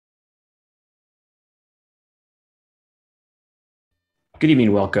Good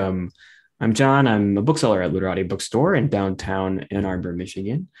evening. Welcome. I'm John. I'm a bookseller at Literati bookstore in downtown Ann Arbor,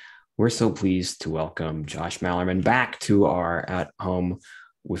 Michigan. We're so pleased to welcome Josh Malerman back to our At Home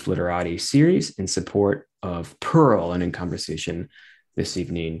with Literati series in support of Pearl and in conversation this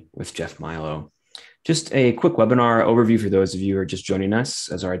evening with Jeff Milo. Just a quick webinar overview for those of you who are just joining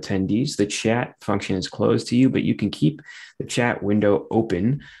us as our attendees. The chat function is closed to you, but you can keep the chat window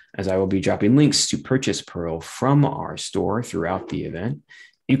open as I will be dropping links to purchase Pearl from our store throughout the event.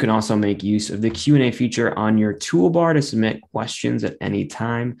 You can also make use of the Q&A feature on your toolbar to submit questions at any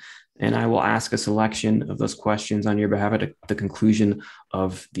time, and I will ask a selection of those questions on your behalf at the conclusion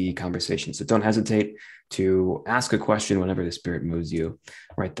of the conversation. So don't hesitate to ask a question whenever the spirit moves you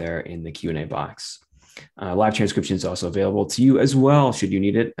right there in the Q&A box. Live transcription is also available to you as well, should you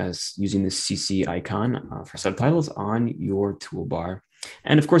need it, as using the CC icon for subtitles on your toolbar.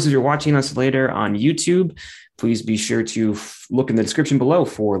 And of course, if you're watching us later on YouTube, please be sure to look in the description below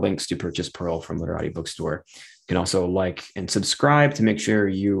for links to purchase Pearl from Literati Bookstore. You can also like and subscribe to make sure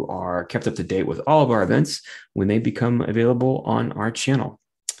you are kept up to date with all of our events when they become available on our channel.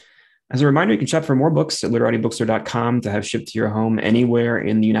 As a reminder, you can shop for more books at literatibookstore.com to have shipped to your home anywhere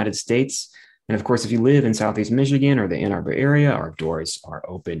in the United States. And of course, if you live in Southeast Michigan or the Ann Arbor area, our doors are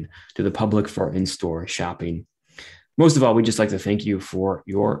open to the public for in-store shopping. Most of all, we'd just like to thank you for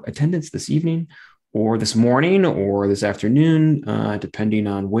your attendance this evening or this morning or this afternoon, depending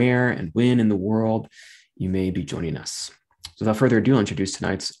on where and when in the world you may be joining us. So without further ado, I'll introduce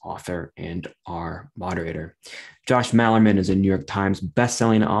tonight's author and our moderator. Josh Malerman is a New York Times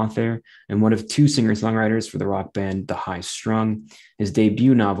bestselling author and one of two singer-songwriters for the rock band The High Strung. His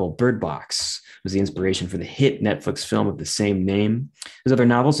debut novel, Bird Box, was the inspiration for the hit Netflix film of the same name. His other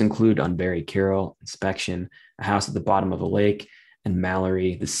novels include Unburied Carol, Inspection, A House at the Bottom of a Lake, and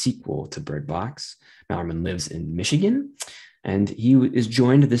Mallory, the sequel to Bird Box. Malerman lives in Michigan, and he is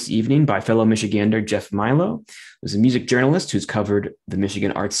joined this evening by fellow Michigander Jeff Milo, who's a music journalist who's covered the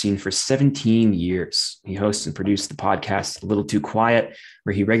Michigan art scene for 17 years. He hosts and produces the podcast A Little Too Quiet,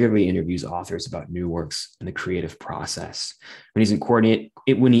 where he regularly interviews authors about new works and the creative process. When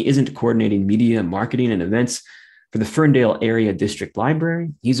he isn't coordinating media, marketing, and events for the Ferndale Area District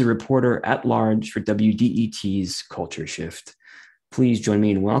Library, he's a reporter at large for WDET's Culture Shift. Please join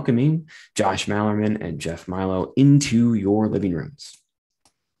me in welcoming Josh Malerman and Jeff Milo into your living rooms.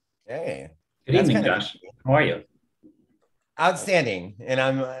 Hey. Good evening, Josh. How are you? Outstanding. And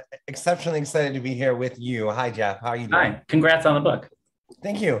I'm exceptionally excited to be here with you. Hi, Jeff. How are you doing? Hi. Congrats on the book.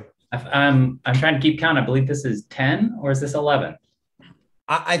 Thank you. I'm trying to keep count. I believe this is 10 or is this 11?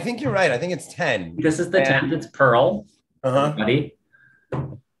 I think you're right. I think it's 10. This is the 10th. It's Pearl. Buddy.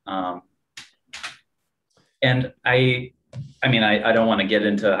 And I don't want to get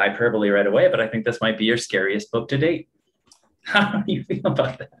into hyperbole right away, but I think this might be your scariest book to date. How do you feel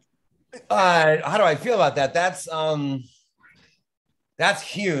about that? How do I feel about that? That's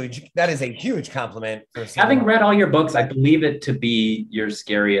huge. That is a huge compliment. Having read all your books, I believe it to be your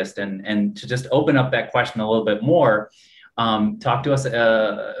scariest. And to just open up that question a little bit more, talk to us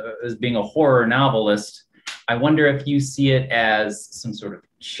as being a horror novelist. I wonder if you see it as some sort of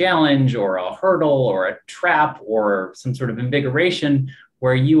challenge or a hurdle or a trap or some sort of invigoration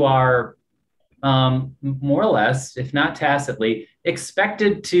where you are more or less, if not tacitly,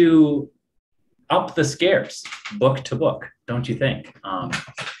 expected to up the scares book to book, don't you think?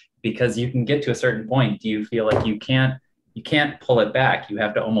 Because you can get to a certain point. Do you feel like you can't pull it back? You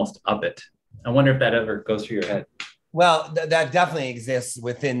have to almost up it. I wonder if that ever goes through your head. Well, that definitely exists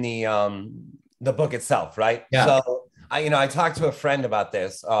within the book itself, right? Yeah. So I talked to a friend about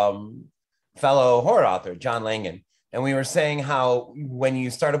this, fellow horror author, John Langan, and we were saying how when you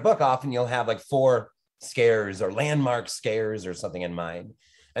start a book, often you'll have like 4 scares or landmark scares or something in mind.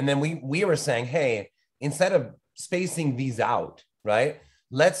 And then we were saying, hey, instead of spacing these out, right,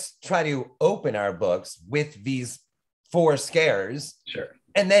 let's try to open our books with these 4 scares. Sure.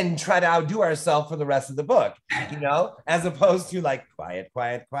 And then try to outdo ourselves for the rest of the book, as opposed to like quiet,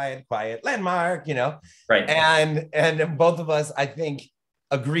 landmark, Right. And both of us, I think,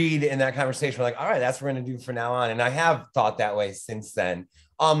 agreed in that conversation. We're like, all right, that's what we're going to do from now on. And I have thought that way since then.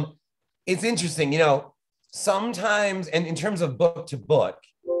 It's interesting, sometimes, and in terms of book to book,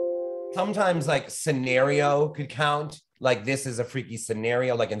 sometimes like scenario could count. Like this is a freaky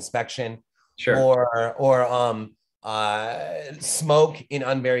scenario, like Inspection. Sure. Or Smoke in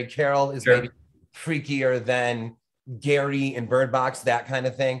Unburied Carol is maybe freakier than Gary in Bird Box, that kind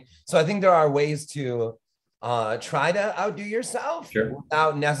of thing. So I think there are ways to try to outdo yourself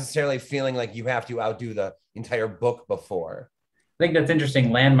without necessarily feeling like you have to outdo the entire book before. I think that's interesting,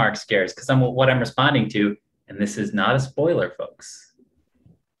 landmark scares, because what I'm responding to, and this is not a spoiler, folks,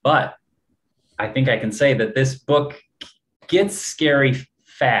 But I think I can say that this book gets scary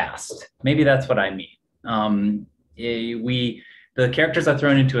fast. Maybe that's what I mean. The characters are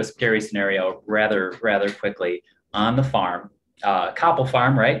thrown into a scary scenario rather quickly on the farm, Copple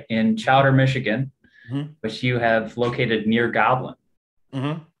Farm, right in Chowder, Michigan, Mm-hmm. which you have located near Goblin.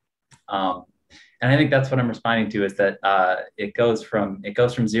 Mm-hmm. Um, and I think that's what I'm responding to is that it goes from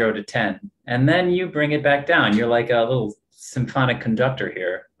 0 to 10, and then you bring it back down. You're like a little symphonic conductor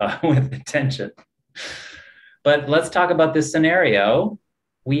here with attention. But let's talk about this scenario.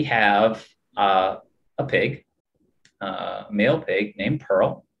 We have a pig, a male pig named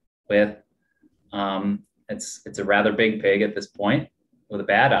Pearl, with it's a rather big pig at this point with a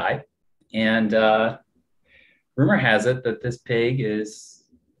bad eye, and rumor has it that this pig is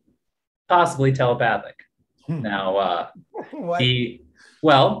possibly telepathic. Now, What?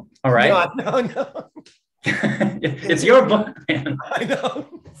 well, all right. No. It's your book, man. I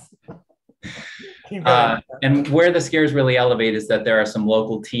know. Keep going. And where the scares really elevate is that there are some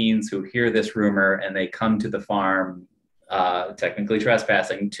local teens who hear this rumor and they come to the farm, technically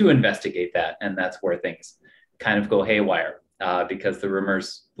trespassing, to investigate that. And that's where things kind of go haywire because the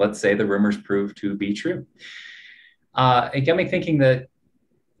rumors, let's say the rumors prove to be true. It got me thinking that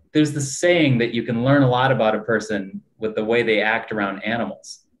there's this saying that you can learn a lot about a person with the way they act around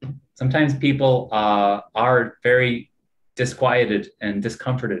animals. Sometimes people are very disquieted and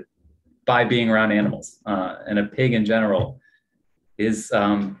discomforted by being around animals. And a pig in general is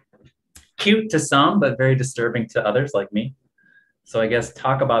cute to some, but very disturbing to others like me. So I guess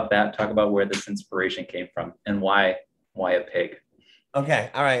talk about that, talk about where this inspiration came from and why a pig. Okay.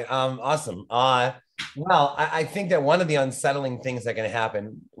 All right. Awesome. Well, I think that one of the unsettling things that can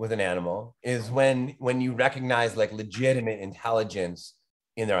happen with an animal is when you recognize like legitimate intelligence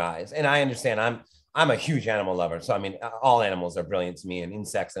in their eyes. And I understand I'm a huge animal lover. So I mean, all animals are brilliant to me and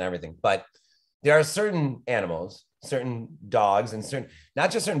insects and everything. But there are certain animals, certain dogs, and certain,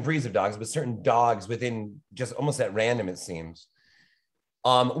 not just certain breeds of dogs, but certain dogs within just almost at random, it seems,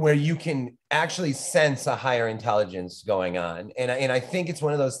 where you can actually sense a higher intelligence going on. And I think it's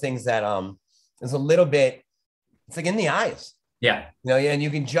one of those things that is a little bit, it's like in the eyes. Yeah. You know, and you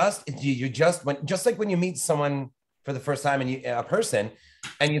can just like when you meet someone for the first time and a person,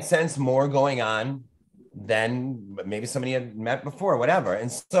 and you sense more going on than maybe somebody had met before, whatever.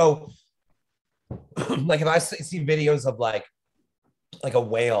 And so like if I see videos of like a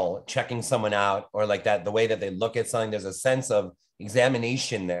whale checking someone out or like that, the way that they look at something, there's a sense of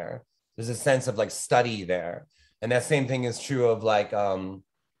examination there. There's a sense of like study there. And that same thing is true of like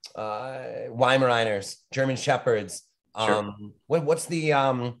Weimaraners, German Shepherds. Sure. What's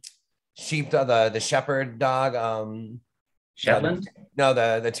the sheep, the shepherd dog? Shetland?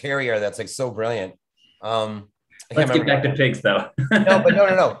 The terrier that's like so brilliant. Let's get back to pigs though.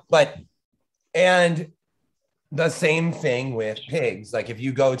 No. But and the same thing with pigs. Like if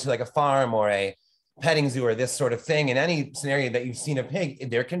you go to like a farm or a petting zoo or this sort of thing, in any scenario that you've seen a pig,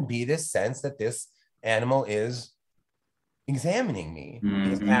 there can be this sense that this animal is examining me,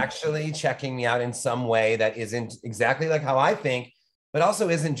 is actually checking me out in some way that isn't exactly like how I think, but also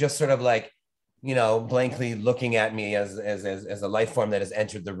isn't just sort of like, you know, blankly looking at me as a life form that has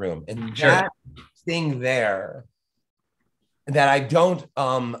entered the room. And that thing there that I don't,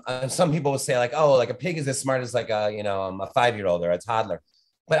 some people will say like, oh, like a pig is as smart as like a 5-year-old or a toddler.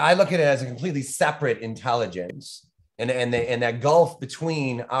 But I look at it as a completely separate intelligence. And that gulf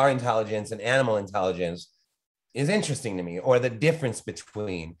between our intelligence and animal intelligence is interesting to me, or the difference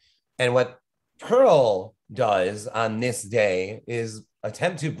between. And what Pearl does on this day is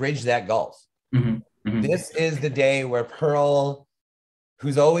attempt to bridge that gulf. This is the day where Pearl,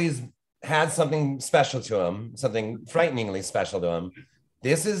 who's always had something special to him, something frighteningly special to him,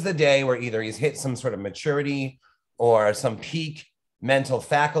 this is the day where either he's hit some sort of maturity or some peak mental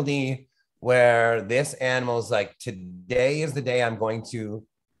faculty where this animal's like, today is the day I'm going to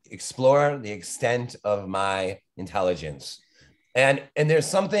explore the extent of my intelligence. And there's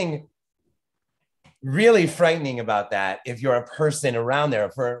something really frightening about that if you're a person around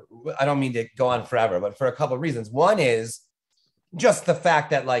there for, I don't mean to go on forever, but for a couple of reasons. One is just the fact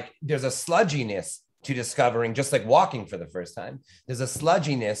that like there's a sludginess to discovering, just like walking for the first time. There's a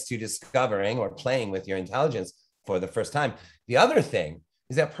sludginess to discovering or playing with your intelligence for the first time. The other thing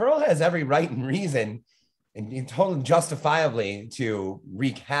is that Pearl has every right and reason and totally justifiably to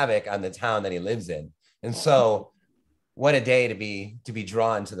wreak havoc on the town that he lives in. And so what a day to be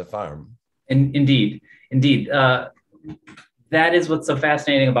drawn to the farm. Indeed. That is what's so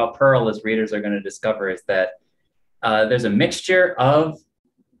fascinating about Pearl, as readers are going to discover, is that there's a mixture of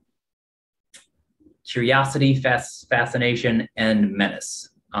curiosity, fascination, and menace.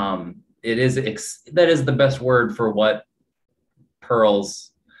 That is the best word for what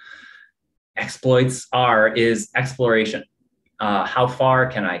Pearl's exploits are, is exploration. How far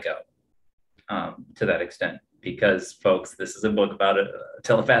can I go to that extent? Because, folks, this is a book about a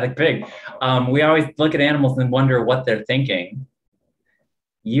telepathic pig. We always look at animals and wonder what they're thinking.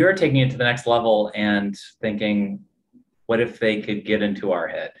 You're taking it to the next level and thinking, what if they could get into our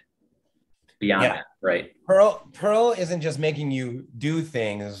head beyond that, right? Pearl isn't just making you do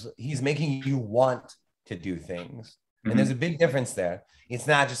things. He's making you want to do things. And there's a big difference there. It's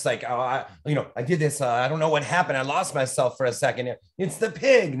not just like, oh, I did this. I don't know what happened. I lost myself for a second. It's the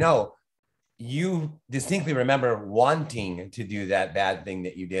pig. No, you distinctly remember wanting to do that bad thing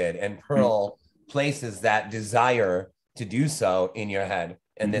that you did. And Pearl places that desire to do so in your head.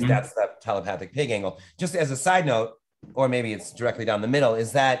 And that's the telepathic pig angle. Just as a side note, or maybe it's directly down the middle,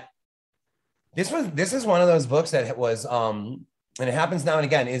 is that this is one of those books that was, and it happens now and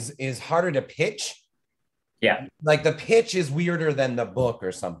again, is harder to pitch. Yeah. Like the pitch is weirder than the book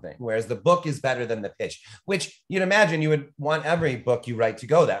or something, whereas the book is better than the pitch, which you'd imagine you would want every book you write to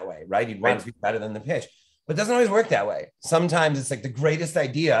go that way, right? You'd want it to be better than the pitch, but it doesn't always work that way. Sometimes it's like the greatest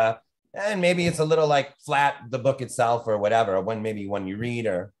idea, and maybe it's a little like flat, the book itself or whatever, maybe when you read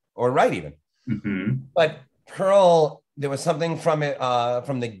or write even. But Pearl, there was something from it,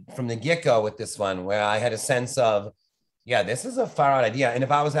 from the get-go with this one where I had a sense of, yeah, this is a far out idea. And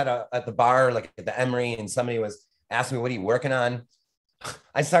if I was at the bar, like at the Emery, and somebody was asking me, what are you working on?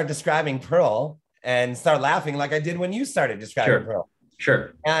 I start describing Pearl and start laughing like I did when you started describing Pearl.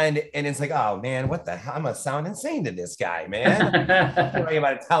 Sure. And it's like, oh man, what the hell? I must sound insane to this guy, man. I'm talking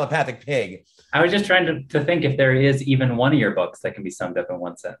about a telepathic pig. I was just trying to think if there is even one of your books that can be summed up in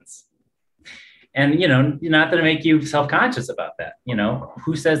one sentence. And, not to make you self-conscious about that,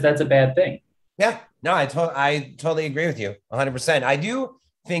 who says that's a bad thing? Yeah, no, I totally agree with you 100%. I do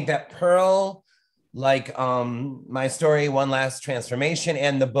think that Pearl, like my story, One Last Transformation,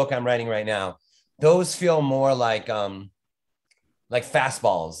 and the book I'm writing right now, those feel more like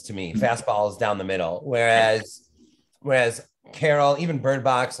fastballs to me, fastballs down the middle. Whereas Carol, even Bird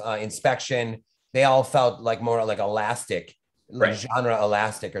Box, Inspection, they all felt like more like elastic, like genre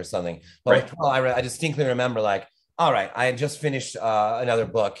elastic or something. But with Pearl, I distinctly remember like, all right, I had just finished another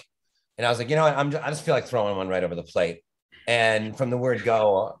book. And I was like, you know what? I just feel like throwing one right over the plate. And from the word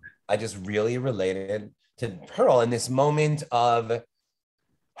go, I just really related to Pearl in this moment of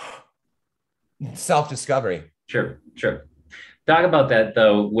self-discovery. Sure. Talk about that,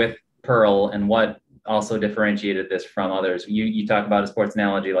 though, with Pearl and what also differentiated this from others. You talk about a sports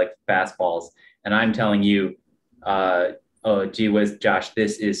analogy like fastballs, and I'm telling you, oh, gee whiz, Josh,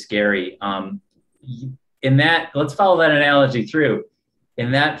 this is scary. In that, let's follow that analogy through.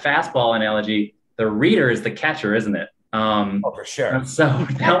 In that fastball analogy, the reader is the catcher, isn't it? For sure. So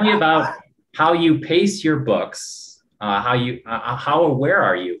tell me about how you pace your books. How aware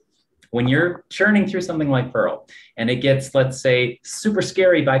are you when you're churning through something like Pearl and it gets, let's say, super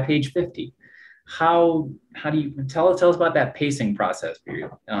scary by page 50? How do you tell us about that pacing process for you?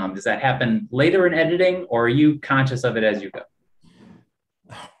 Does that happen later in editing, or are you conscious of it as you go?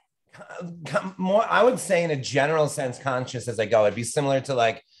 More, I would say in a general sense, conscious as I go. It'd be similar to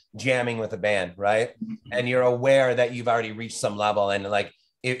like jamming with a band, right? And you're aware that you've already reached some level. And like,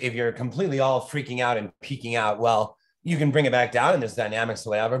 if you're completely all freaking out and peaking out, well, you can bring it back down and there's dynamics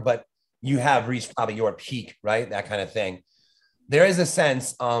or whatever, but you have reached probably your peak, right? That kind of thing. There is a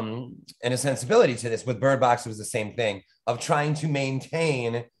sense and a sensibility to this. With Bird Box, it was the same thing of trying to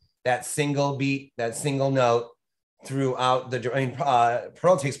maintain that single beat, that single note throughout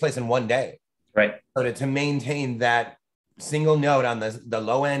Pearl takes place in one day. Right. So to maintain that single note on the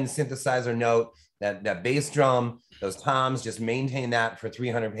low end synthesizer note, that bass drum, those toms, just maintain that for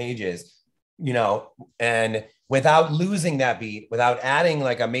 300 pages, and without losing that beat, without adding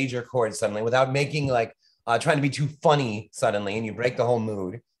like a major chord suddenly, without making like, trying to be too funny suddenly, and you break the whole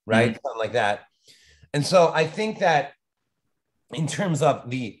mood, right? Something like that. And so I think that in terms of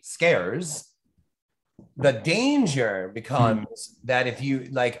the scares, the danger becomes that if you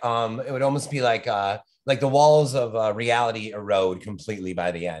like, it would almost be like the walls of reality erode completely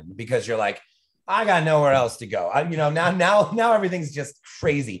by the end, because you're like, I got nowhere else to go. Now everything's just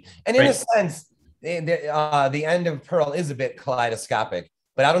crazy. And in a sense, the end of Pearl is a bit kaleidoscopic,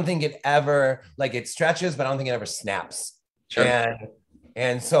 but I don't think it ever, like, it stretches, but I don't think it ever snaps. Sure.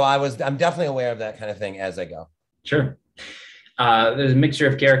 And so I'm definitely aware of that kind of thing as I go. Sure. There's a mixture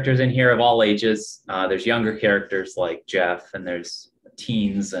of characters in here of all ages. There's younger characters like Jeff, and there's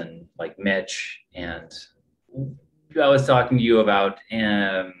teens and like Mitch. And I was talking to you about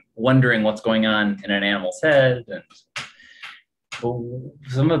wondering what's going on in an animal's head. And Well,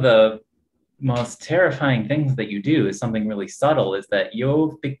 some of the most terrifying things that you do is something really subtle, is that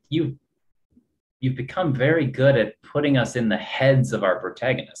you've become very good at putting us in the heads of our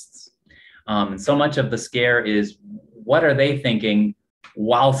protagonists. And so much of the scare is, what are they thinking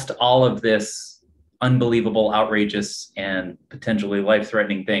whilst all of this unbelievable, outrageous, and potentially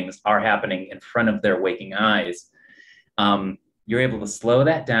life-threatening things are happening in front of their waking eyes? You're able to slow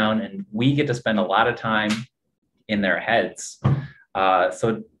that down, and we get to spend a lot of time in their heads.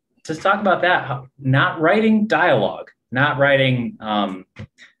 So just talk about that. Not writing dialogue, not writing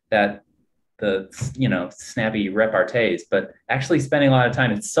the snappy repartees, but actually spending a lot of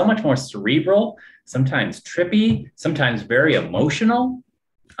time. It's so much more cerebral, sometimes trippy, sometimes very emotional.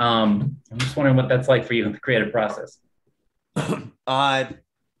 I'm just wondering what that's like for you in the creative process.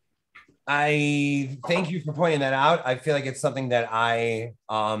 I thank you for pointing that out. I feel like it's something that I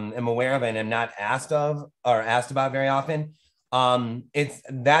am aware of and am not asked about very often.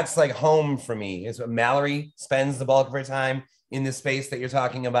 That's like home for me. It's what Mallory spends the bulk of her time in the space that you're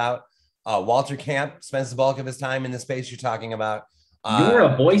talking about. Walter Camp spends the bulk of his time in the space you're talking about. You're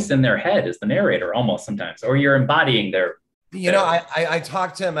a voice in their head as the narrator almost sometimes, or you're embodying their. I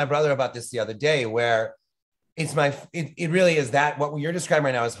talked to my brother about this the other day, where it really is that what you're describing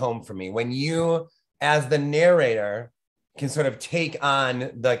right now is home for me. When you, as the narrator, can sort of take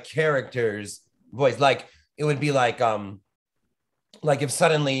on the character's voice, like it would be like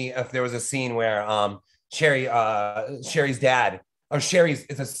if there was a scene where Sherry's dad, or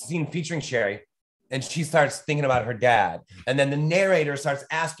it's a scene featuring Sherry, and she starts thinking about her dad, and then the narrator starts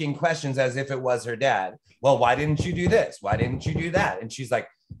asking questions as if it was her dad. Well, why didn't you do this? Why didn't you do that? And she's like,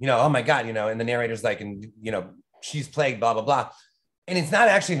 oh my God, and the narrator's like, and she's plagued, blah, blah, blah. And it's not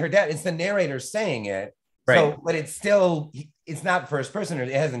actually her dad, it's the narrator saying it. Right. So, but it's not first person,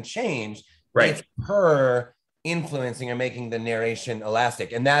 it hasn't changed. Right. It's her influencing or making the narration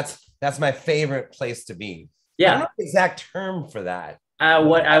elastic. And that's my favorite place to be. Yeah. I don't know the exact term for that.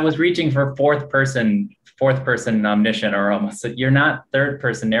 What I was reaching for fourth person omniscient, or almost. You're not third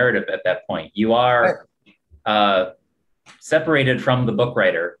person narrative at that point. You are separated from the book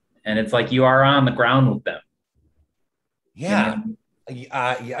writer, and it's like you are on the ground with them. Yeah.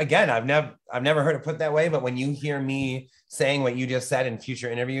 Again, I've never heard it put that way, but when you hear me saying what you just said in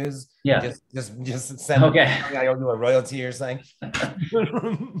future interviews, yeah, just send. Okay, I'll do a royalty or something.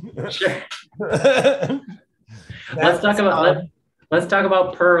 Sure. Let's talk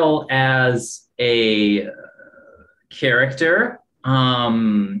about Pearl as a character,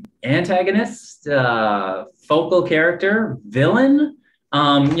 antagonist, focal character, villain.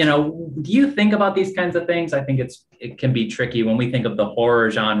 Do you think about these kinds of things? I think it can be tricky when we think of the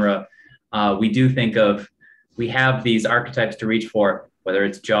horror genre. We have these archetypes to reach for, whether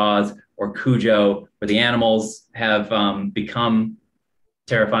it's Jaws or Cujo, where the animals have become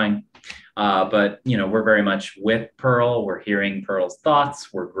terrifying. But we're very much with Pearl. We're hearing Pearl's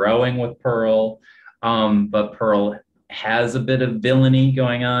thoughts. We're growing with Pearl. But Pearl has a bit of villainy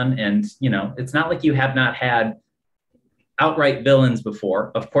going on. And, it's not like you have not had outright villains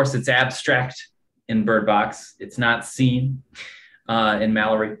before. Of course, it's abstract in Bird Box. It's not seen in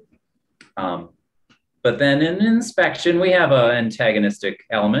Mallory. But then in Inspection, we have an antagonistic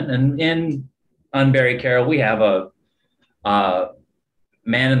element. And in Unburied Carol, we have a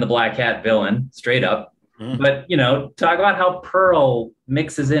man in the black hat villain, straight up. But, talk about how Pearl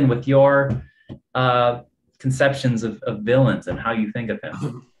mixes in with your conceptions of villains and how you think of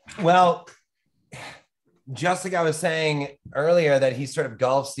him. Well, just like I was saying earlier, that he sort of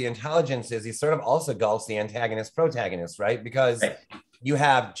gulfs the intelligences, he sort of also gulfs the antagonist protagonist, right? Because you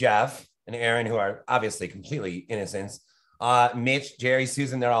have Jeff and Aaron, who are obviously completely innocents. Mitch, Jerry,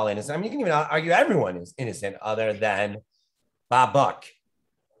 Susan, they're all innocent. I mean, you can even argue everyone is innocent other than Bob Buck,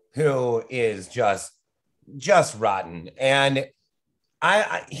 who is just rotten. And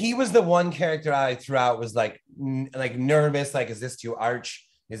he was the one character I throughout was like nervous, like, is this too arch?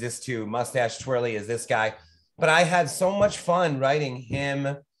 Is this too mustache twirly? Is this guy? But I had so much fun writing him.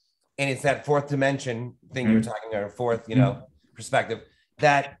 And it's that fourth dimension thing you were talking about, fourth, perspective,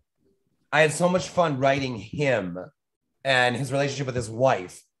 that I had so much fun writing him and his relationship with his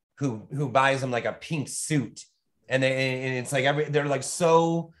wife, who buys him like a pink suit. And it's like they're like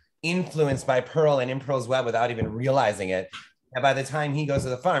so influenced by Pearl and in Pearl's web without even realizing it. And by the time he goes to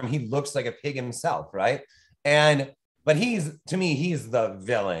the farm, he looks like a pig himself, right? But to me, he's the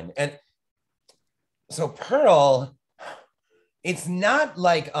villain. And so Pearl, it's not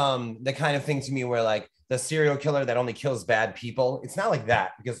like the kind of thing to me where like the serial killer that only kills bad people. It's not like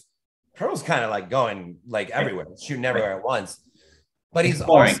that, because Pearl's kind of like going like everywhere, shooting everywhere at once. But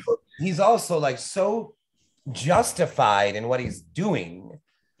he's also like so justified in what he's doing.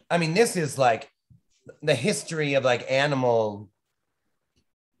 I mean, this is like the history of like animal,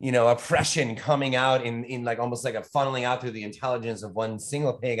 oppression coming out in like almost like a funneling out through the intelligence of one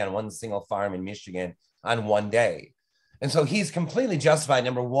single pig on one single farm in Michigan on one day. And so he's completely justified,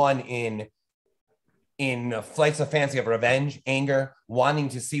 number one, in flights of fancy of revenge, anger, wanting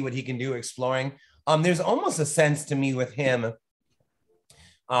to see what he can do, exploring. There's almost a sense to me with him.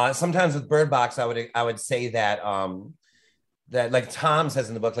 Sometimes with Bird Box, I would say that that, like Tom says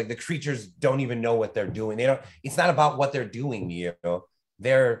in the book, like the creatures don't even know what they're doing. It's not about what they're doing to you.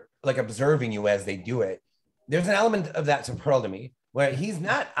 They're like observing you as they do it. There's an element of that to Pearl to me, where he's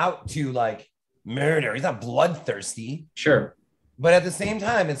not out to like murder. He's not bloodthirsty. Sure. But at the same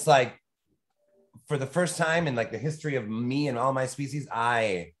time, it's like, for the first time in like the history of me and all my species,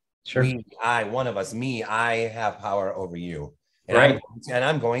 I have power over you. And right.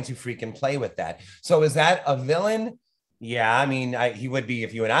 I'm going to freaking play with that. So is that a villain? Yeah, I mean, he would be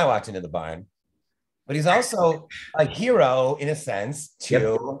if you and I walked into the barn. But he's also a hero in a sense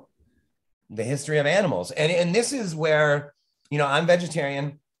to the history of animals. And this is where, I'm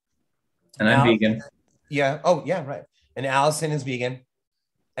vegetarian. And I'm vegan. Yeah. Oh, yeah, right. And Allison is vegan.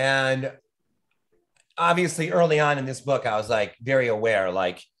 And obviously early on in this book, I was like very aware,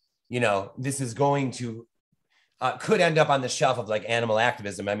 like, this is going to, could end up on the shelf of like animal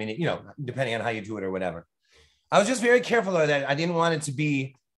activism. I mean, depending on how you do it or whatever. I was just very careful of that. I didn't want it to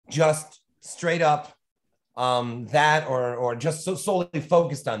be just straight up that or just so solely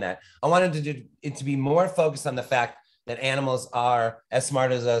focused on that. I wanted it to be more focused on the fact that animals are as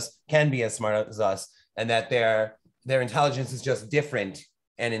smart as us, can be as smart as us, and that their intelligence is just different.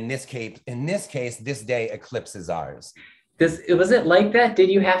 And in this case, this day eclipses ours. Was it like that? Did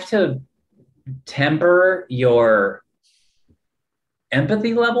you have to temper your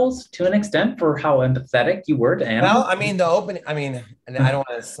empathy levels to an extent for how empathetic you were to animals? Well, I mean, and I don't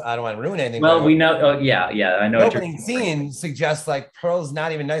want to ruin anything. Well, we know. Oh, yeah, I know. The opening scene suggests like Pearl's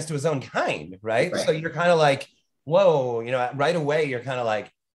not even nice to his own kind, right? So you're kind of like, whoa, right away you're kind of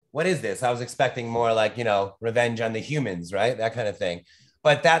like, what is this? I was expecting more like, revenge on the humans, right? That kind of thing.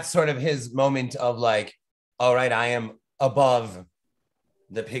 But that's sort of his moment of like, all right, I am above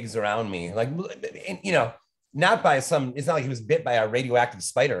the pigs around me. Like, not by it's not like he was bit by a radioactive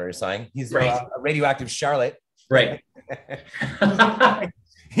spider or something. He's a radioactive Charlotte. Right.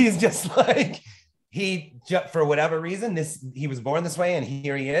 He's just like, for whatever reason, he was born this way and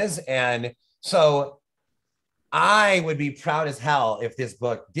here he is. And so I would be proud as hell if this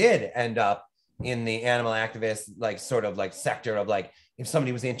book did end up in the animal activist, like sort of like sector of like, if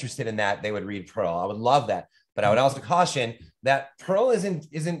somebody was interested in that, they would read Pearl. I would love that. But I would also caution that Pearl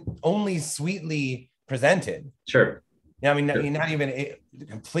isn't only sweetly presented. Sure. Yeah, I mean, not even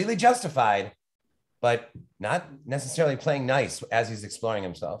completely justified, but not necessarily playing nice as he's exploring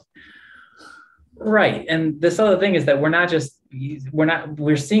himself. Right. And this other thing is that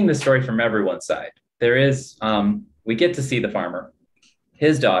we're seeing the story from everyone's side. There is, we get to see the farmer,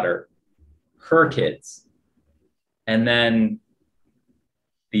 his daughter, her kids, and then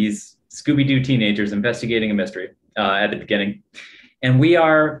these Scooby-Doo teenagers investigating a mystery at the beginning. And we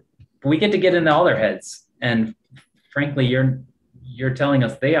get to get into all their heads. And frankly, you're telling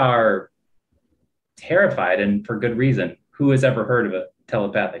us they are terrified, and for good reason. Who has ever heard of a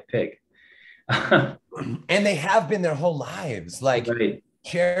telepathic pig? And they have been their whole lives. Like right.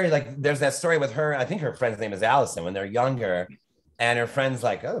 Cherry, like there's that story with her. I think her friend's name is Allison when they're younger. And her friend's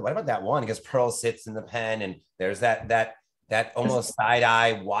like, oh, what about that one? Because Pearl sits in the pen and there's that almost side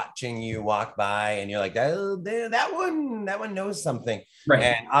eye watching you walk by. And you're like, that one knows something. Right.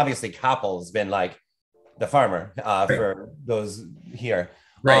 And obviously Koppel's been like the farmer for those here.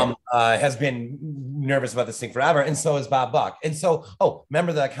 Right. Has been nervous about this thing forever. And so is Bob Buck. And so,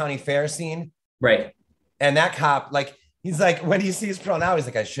 remember the county fair scene? Right. And that cop, like, he's like, when he sees Pearl now, he's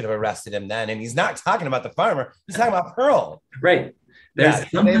like, I should have arrested him then. And he's not talking about the farmer. He's talking about Pearl. Right. There's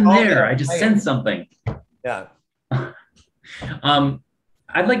something there. I just sense something. Yeah.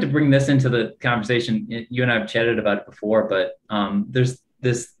 I'd like to bring this into the conversation. You and I have chatted about it before, but there's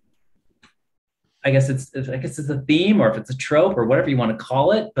this, I guess it's a theme, or if it's a trope or whatever you want to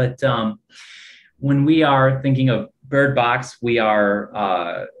call it. But when we are thinking of Bird Box, we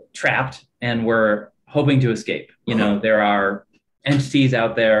are trapped and we're hoping to escape. There are entities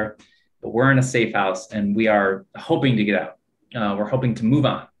out there, but we're in a safe house and we are hoping to get out. We're hoping to move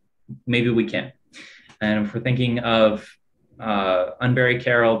on. Maybe we can. And if we're thinking of Unbury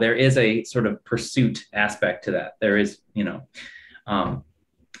Carol, there is a sort of pursuit aspect to that. There is,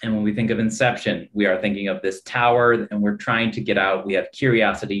 and when we think of Inception, we are thinking of this tower and we're trying to get out. We have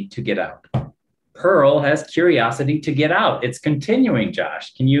curiosity to get out. Pearl has curiosity to get out. It's continuing,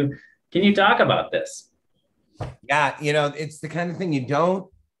 Josh. Can you talk about this? Yeah, it's the kind of thing you don't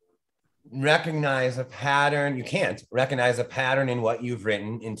recognize a pattern. You can't recognize a pattern in what you've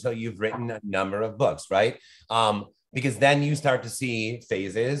written until you've written a number of books, right? Because then you start to see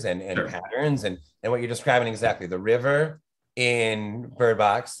phases and Sure. patterns and what you're describing exactly. The river in Bird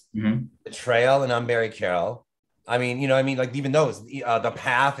Box, Mhm. the trail in Unburied Carol. I mean, like even those, the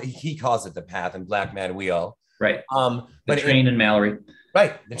path, he calls it the path in Black Mad Wheel. Right. The But train and Mallory.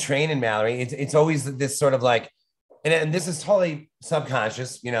 right, the train in Mallory. It's always this sort of like, and this is totally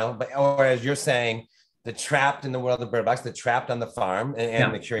subconscious, but or as you're saying, the trapped in the world of Bird Box, the trapped on the farm,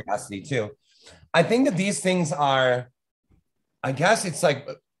 and the curiosity too. I think that these things are, I guess it's like,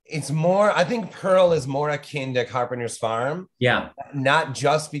 it's more, I think Pearl is more akin to Carpenter's Farm. Yeah. Not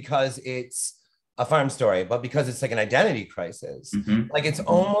just because it's a farm story, but because it's like an identity crisis. Mhm. Like it's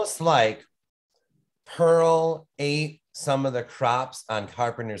almost like Pearl ate some of the crops on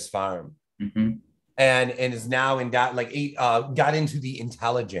Carpenter's Farm. Mhm. And is now in that got into the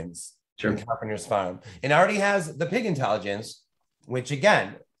intelligence Sure. in Carpenter's Farm, and already has the pig intelligence, which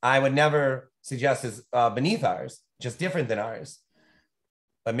again I would never suggest is beneath ours, just different than ours.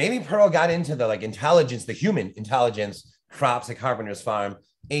 But maybe Pearl got into the intelligence, the human intelligence crops at Carpenter's Farm,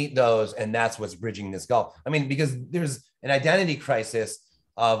 ate those, and that's what's bridging this gulf. I mean, because there's an identity crisis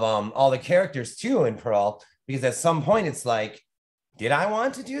of all the characters too in Pearl, because at some point it's like, did I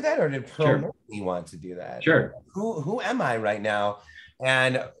want to do that, or did Pearl make me want to do that? Sure. Who am I right now?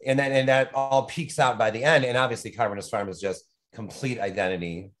 And that all peaks out by the end. And obviously, Carpenter's Farm is just complete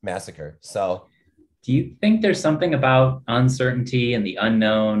identity massacre. So, do you think there's something about uncertainty and the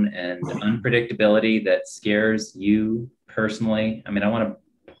unknown and unpredictability that scares you personally? I mean, I want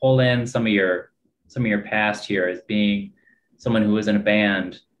to pull in some of your past here as being someone who was in a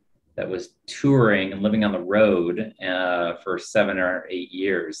band that was touring and living on the road for 7 or 8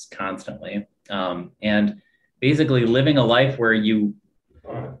 years constantly. And basically living a life where you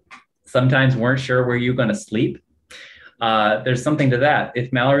sometimes weren't sure where you're going to sleep. There's something to that.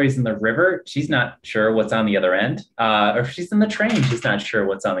 If Mallory's in the river, she's not sure what's on the other end. Or if she's in the train, she's not sure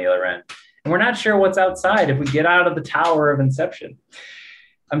what's on the other end. And we're not sure what's outside if we get out of the Tower of Inception.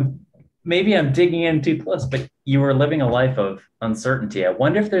 Maybe I'm digging in too close, but you were living a life of uncertainty. I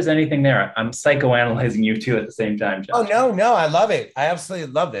wonder if there's anything there. I'm psychoanalyzing you too at the same time, Josh. Oh, no, I love it. I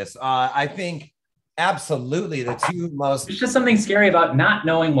absolutely love this. I think absolutely the two most... There's just something scary about not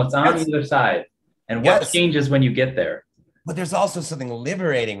knowing what's on the other side and what changes when you get there. But there's also something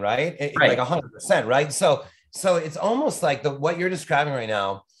liberating, right? Like 100%, right? So it's almost like what you're describing right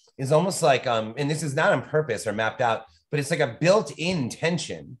now is almost like, and this is not on purpose or mapped out, but it's like a built-in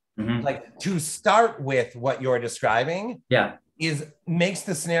tension. Mm-hmm. Like to start with what you're describing makes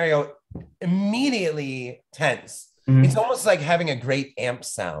the scenario immediately tense. Mm-hmm. It's almost like having a great amp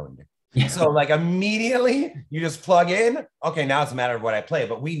sound. Yeah. So like immediately you just plug in, okay, now it's a matter of what I play,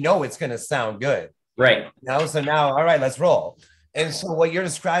 but we know it's going to sound good. Right. So now, all right, let's roll. And so what you're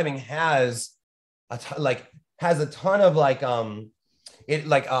describing has a ton of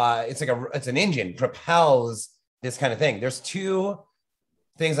it's an engine, propels this kind of thing. There's two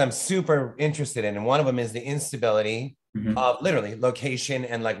things I'm super interested in. And one of them is the instability of literally location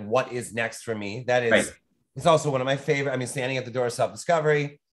and like what is next for me. That is, it's also one of my favorite. I mean, Standing at the Door of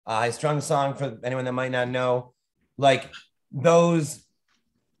Self-Discovery. I strung a song for anyone that might not know. Like those,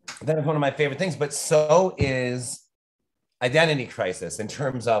 that is one of my favorite things, but so is Identity Crisis in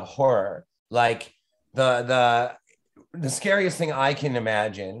terms of horror. Like the scariest thing I can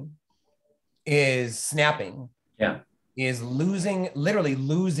imagine is snapping. Yeah. Is literally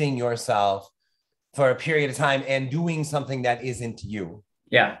losing yourself for a period of time and doing something that isn't you.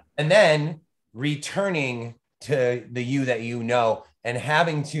 Yeah. And then returning to the you that you know and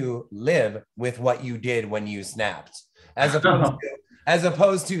having to live with what you did when you snapped. As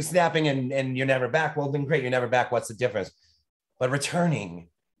opposed to snapping and you're never back. Well, then great, you're never back. What's the difference? But returning.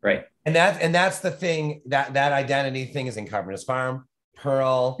 Right. And that's the thing, that identity thing is in Carpenter's Farm,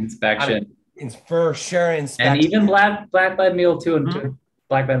 Pearl. Inspection. For sure, inspection. And even Black Bad Wheel to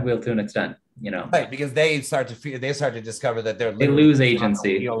Black Bad Wheel to an extent, right? Because they start to discover that they lose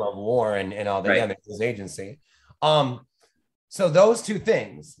agency, feel of war and all that. Right. Yeah, they lose agency. So those two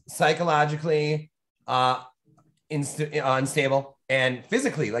things, psychologically unstable and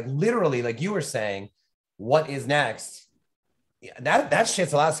physically, like literally, like you were saying, what is next? That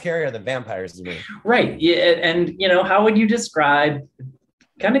shit's a lot scarier than vampires to me. Right. Yeah, and how would you describe?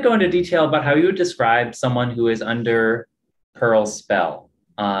 Kind of go into detail about how you would describe someone who is under Pearl's spell.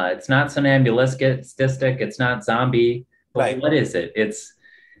 It's not somnambulistic, it's not zombie, but what is it? It's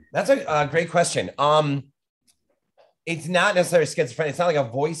That's a great question. It's not necessarily schizophrenia. It's not like a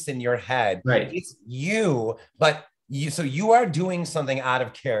voice in your head. Right. It's you, but so you are doing something out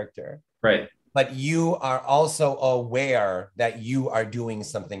of character. Right. But you are also aware that you are doing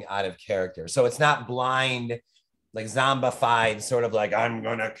something out of character. So it's not blind, like zombified, sort of like, I'm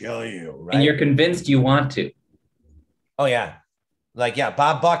going to kill you. Right. And you're convinced you want to. Oh, yeah. Like, yeah,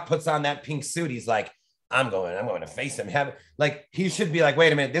 Bob Buck puts on that pink suit. He's like, I'm going to face him. Like, he should be like,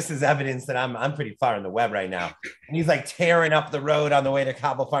 wait a minute, this is evidence that I'm pretty far in the web right now. And he's like tearing up the road on the way to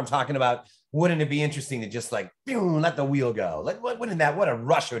Cobble Farm, talking about, wouldn't it be interesting to just like, boom, let the wheel go? Like, what a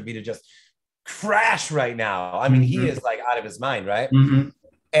rush it would be to just crash right now. I mean, he is like out of his mind, right?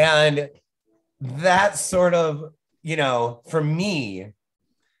 And that sort of, for me,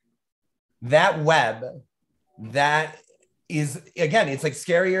 that web, that is, again, it's like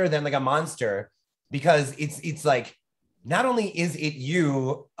scarier than like a monster, because it's like, not only is it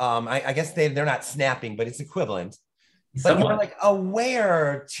you, I guess they're not snapping, but it's equivalent. But you're like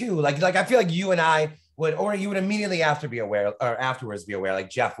aware too. Like I feel like you and I would, or you would immediately afterwards be aware, like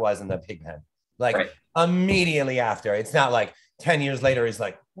Jeff was in the pig pen. Like immediately after. It's not like 10 years later, he's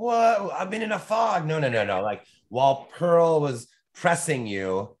like, what? I've been in a fog. No. Like while Pearl was pressing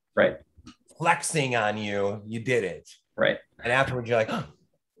you, flexing on you, you did it. Right. And afterwards you're like, oh.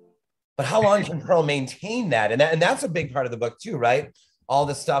 But how long can Pearl maintain that? And that's a big part of the book too, right? All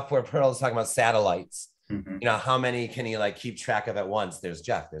the stuff where Pearl is talking about satellites. How many can he like keep track of at once? There's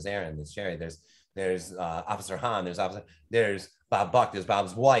Jeff, there's Aaron, there's Sherry, there's Officer Han, there's Bob Buck, there's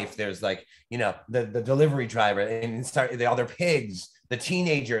Bob's wife, there's like, the delivery driver, and the other pigs, the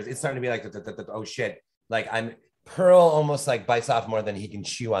teenagers. It's starting to be like, oh shit. Like Pearl almost like bites off more than he can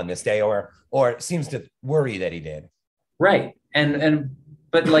chew on this day, or seems to worry that he did. Right.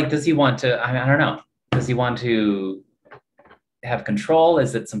 But like, does he want to, I don't know. Does he want to have control?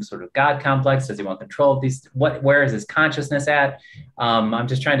 Is it some sort of God complex? Does he want control of these? Where is his consciousness at? I'm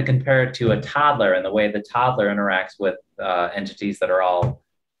just trying to compare it to a toddler and the way the toddler interacts with entities that are all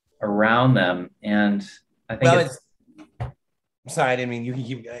around them. And I think sorry, I didn't mean you can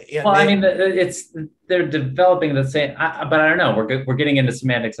keep. They're developing the same, but I don't know. We're getting into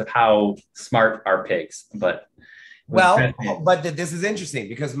semantics of how smart are pigs, but. But this is interesting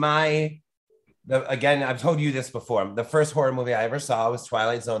because again, I've told you this before. The first horror movie I ever saw was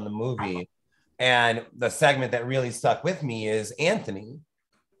Twilight Zone, the movie. And the segment that really stuck with me is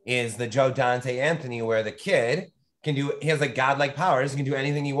the Joe Dante Anthony, where the kid he has like godlike powers. He can do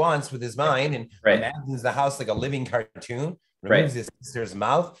anything he wants with his mind, and imagines the house like a living cartoon, removes his sister's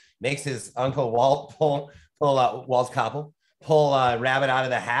mouth, makes his uncle Walt pull Walt's Koppel, pull a rabbit out of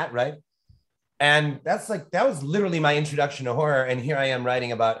the hat, right? And that was literally my introduction to horror. And here I am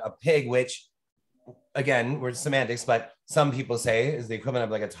writing about a pig, which, again, we're semantics, but some people say is the equivalent of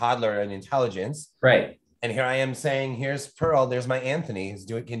like a toddler in intelligence. Right. And here I am saying, here's Pearl, there's my Anthony,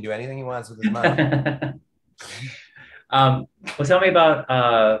 can do anything he wants with his mind. Well, tell me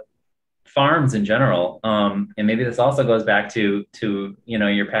about farms in general. And maybe this also goes back to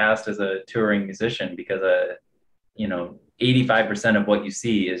your past as a touring musician, because 85% of what you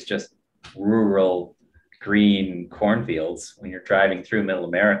see is just rural green cornfields when you're driving through middle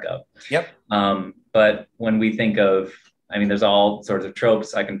America. Yep. But when we think of, there's all sorts of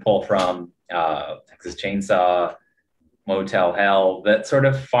tropes I can pull from Texas Chainsaw, Motel Hell. That sort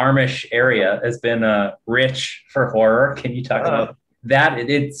of farmish area has been rich for horror. Can you talk about that?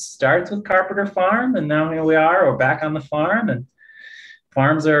 It starts with Carpenter Farm, and now here we are. We're back on the farm, and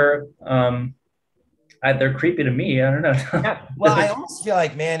farms are they're creepy to me. I don't know. Yeah. Well, I almost feel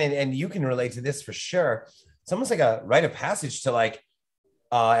like, man, and you can relate to this for sure. It's almost like a rite of passage to like,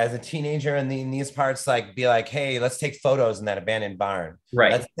 as a teenager in these parts, like be like, hey, let's take photos in that abandoned barn.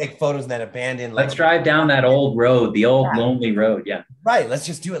 Right. Let's take photos in that abandoned. Let's drive down that old road, the old lonely road. Yeah. Right. Let's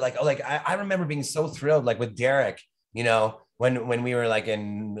just do it. I remember being so thrilled, like with Derek, when we were like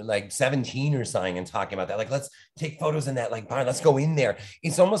in like 17 or something and talking about that, like, let's take photos in that like barn. Let's go in there.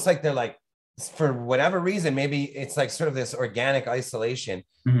 It's almost like they're like, for whatever reason, maybe it's like sort of this organic isolation.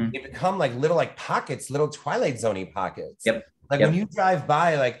 They become like little like pockets, little Twilight Zone-y pockets. Yep. When you drive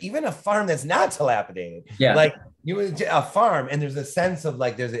by, like even a farm that's not dilapidated, like a farm, and there's a sense of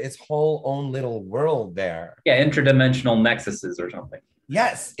like there's its whole own little world there. Yeah, interdimensional nexuses or something.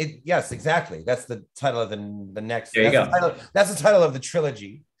 Yes, exactly. That's the title of the next. There you go. That's the title of the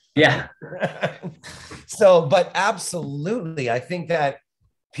trilogy. Yeah. So, but absolutely, I think that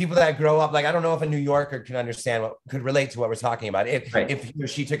people that grow up, like, I don't know if a New Yorker could relate to what we're talking about. If he or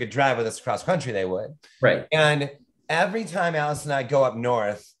she took a drive with us across country, they would. Right. And every time Alice and I go up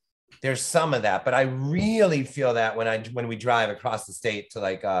north, there's some of that, but I really feel that when we drive across the state to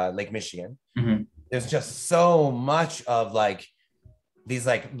like Lake Michigan, there's just so much of like these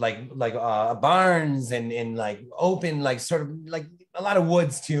barns and like open, like sort of like a lot of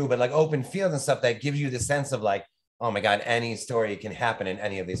woods too, but like open fields and stuff that gives you the sense of like, oh my God, any story can happen in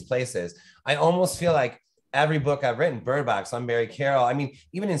any of these places. I almost feel like every book I've written, Bird Box, Unbury Carol, I mean,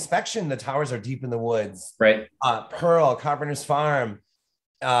 even Inspection, the towers are deep in the woods. Right. Pearl, Carpenter's Farm,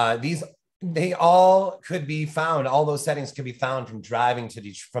 they all could be found. All those settings could be found from driving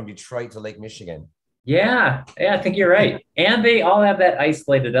from Detroit to Lake Michigan. Yeah, I think you're right. And they all have that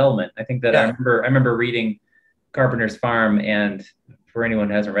isolated element. I think that I remember reading Carpenter's Farm, and for anyone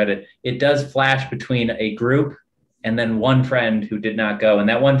who hasn't read it, it does flash between a group and then one friend who did not go. And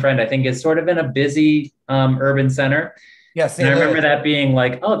that one friend, I think, is sort of in a busy urban center. Yes. And I remember that being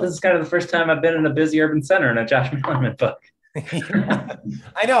like, oh, this is kind of the first time I've been in a busy urban center in a Josh Malerman book.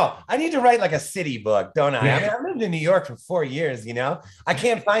 I know. I need to write like a city book, don't I? Yeah. I mean, I lived in New York for 4 years, you know? I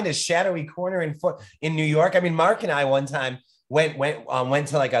can't find a shadowy corner in New York. I mean, Mark and I one time went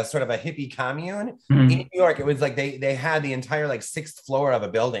to like a sort of a hippie commune in New York. It was like they had the entire like 6th floor of a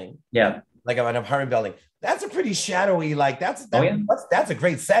building. Yeah. Like an apartment building. That's a pretty shadowy, like that's a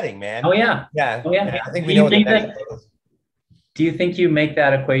great setting, man. Oh yeah. Yeah. Oh yeah. I think we know what that is. Do you think you make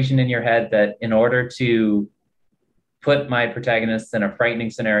that equation in your head that in order to put my protagonists in a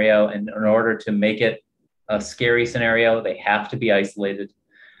frightening scenario and in order to make it a scary scenario, they have to be isolated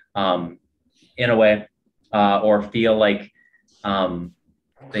in a way, or feel like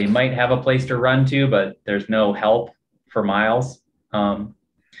they might have a place to run to, but there's no help for miles?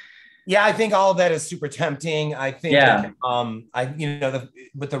 Yeah, I think all of that is super tempting. I think that,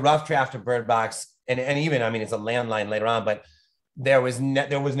 with the rough draft of Bird Box, and even, I mean, it's a landline later on, but there was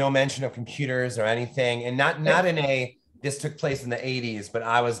no mention of computers or anything, and not in a, this took place in the 80s, but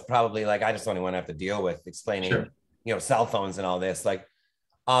I was probably like, I just don't want to have to deal with explaining, cell phones and all this. Like,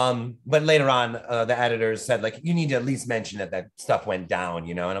 but later on, the editors said, like, you need to at least mention that stuff went down,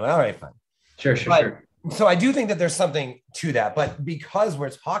 and I'm like, all right, fine. Sure. So I do think that there's something to that, but because we're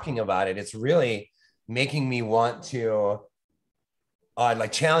talking about it, it's really making me want to,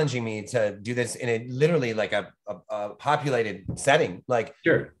 like challenging me to do this in a literally like a populated setting, like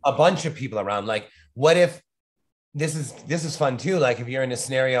a bunch of people around. Like, what if this is fun too? Like if you're in a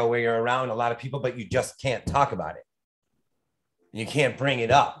scenario where you're around a lot of people, but you just can't talk about it. You can't bring it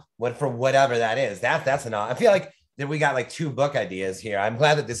up. For whatever that is, that's enough. I feel like that we got like 2 book ideas here. I'm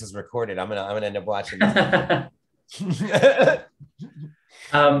glad that this is recorded. I'm gonna end up watching this.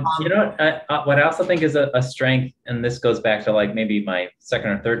 What I also think is a strength, and this goes back to like maybe my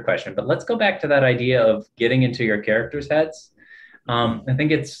second or third question, but let's go back to that idea of getting into your characters' heads. I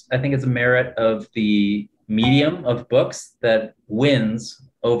think it's a merit of the medium of books that wins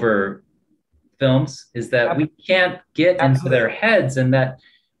over films, is that we can't get into their heads. And that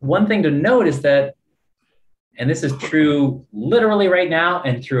one thing to note is that, and this is true literally right now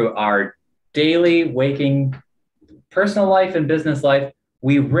and through our daily waking personal life and business life,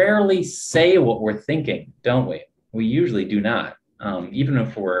 we rarely say what we're thinking, don't we? We usually do not, even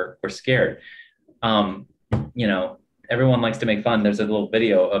if we're scared. Everyone likes to make fun. There's a little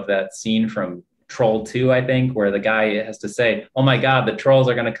video of that scene from Troll 2, I think, where the guy has to say, oh my God, the trolls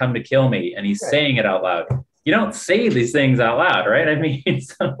are going to come to kill me. And he's saying it out loud. You don't say these things out loud, right? I mean,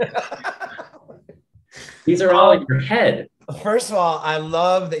 these are all in your head. First of all, I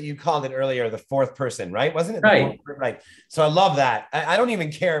love that you called it earlier the 4th person, right? Wasn't it? Right. Right. So I love that. I don't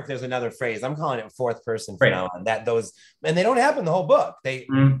even care if there's another phrase. I'm calling it 4th person from now on. And they don't happen the whole book. They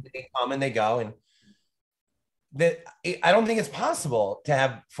come and they go, and I don't think it's possible to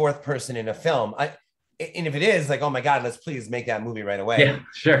have 4th person in a film. And if it is, like, oh my God, let's please make that movie right away. Yeah,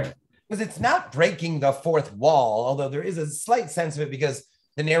 sure. Because it's not breaking the 4th wall, although there is a slight sense of it because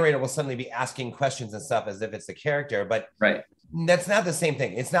the narrator will suddenly be asking questions and stuff as if it's the character, but that's not the same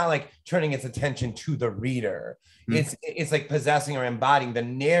thing. It's not like turning its attention to the reader. It's like possessing or embodying. The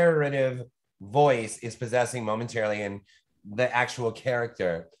narrative voice is possessing momentarily in the actual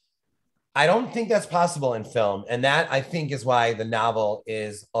character. I don't think that's possible in film. And that, I think, is why the novel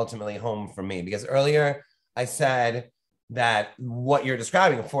is ultimately home for me. Because earlier I said that what you're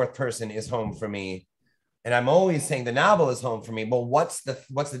describing, a 4th person, is home for me. And I'm always saying the novel is home for me. But what's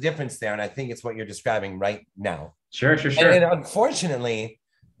the difference there? And I think it's what you're describing right now. Sure. And unfortunately,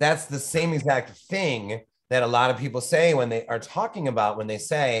 that's the same exact thing that a lot of people say when they are talking about, when they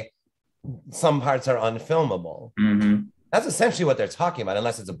say some parts are unfilmable. Mm-hmm. That's essentially what they're talking about,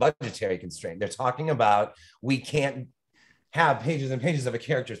 unless it's a budgetary constraint. They're talking about, we can't have pages and pages of a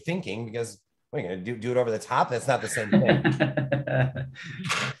character thinking because we're going to do it over the top. That's not the same thing.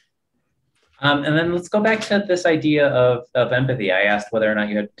 And then let's go back to this idea of empathy. I asked whether or not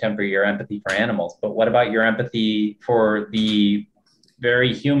you had to temper your empathy for animals, but what about your empathy for the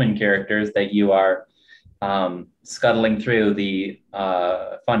very human characters that you are scuttling through the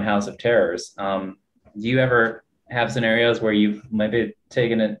Funhouse of Terrors? Do you ever have scenarios where you've maybe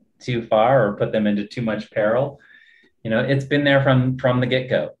taken it too far or put them into too much peril? It's been there from the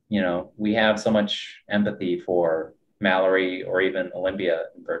get-go. We have so much empathy for Mallory or even Olympia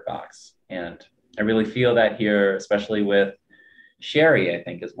in Bird Box. And I really feel that here, especially with Sherry, I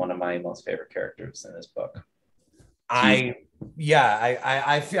think is one of my most favorite characters in this book. I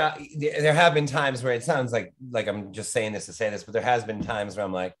feel there have been times where it sounds like I'm just saying this to say this, but there has been times where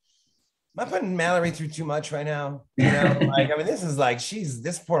I'm like, am I putting Mallory through too much right now? This is like,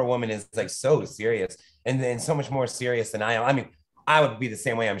 this poor woman is like so serious and so much more serious than I am. I mean, I would be the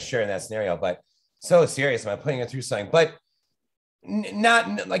same way, I'm sure, in that scenario, but so serious. Am I putting her through something? But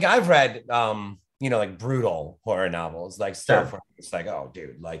not like I've read, like brutal horror novels, like stuff where it's like, oh,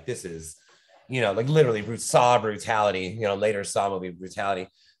 dude, like this is, like literally Saw brutality, later Saw movie brutality.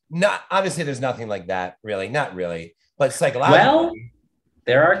 Not obviously, there's nothing like that, really, not really, but psychologically. Well,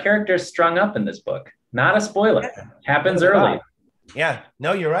 there are characters strung up in this book. Not a spoiler. Happens early. Yeah,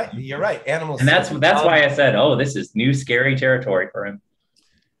 no, you're right. You're right. Animals, and that's why I said, oh, this is new scary territory for him.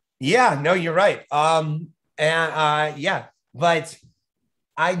 Yeah, no, you're right. But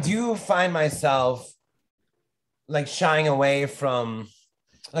I do find myself like shying away from,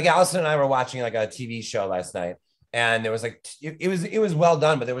 like Allison and I were watching like a TV show last night, and there was like it was well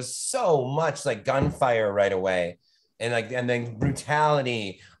done, but there was so much like gunfire right away, and then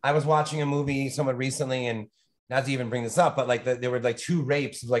brutality. I was watching a movie somewhat recently, and not to even bring this up, but like there were like 2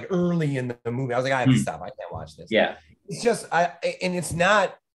 rapes like early in the movie. I was like, I have to stop. I can't watch this. Yeah, it's just and it's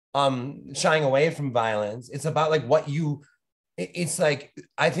not shying away from violence. It's about like it's like,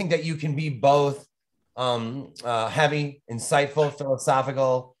 I think that you can be both heavy, insightful,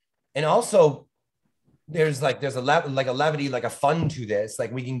 philosophical, and also there's a levity, like a fun to this.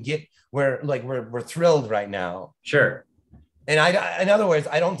 Like we can get we're thrilled right now. Sure. And in other words,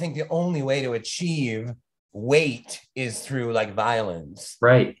 I don't think the only way to achieve weight is through like violence.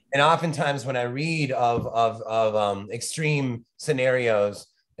 Right. And oftentimes when I read of extreme scenarios,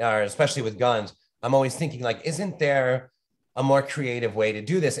 or especially with guns, I'm always thinking like, isn't there a more creative way to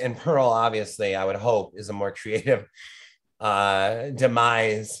do this? And Pearl, obviously, I would hope, is a more creative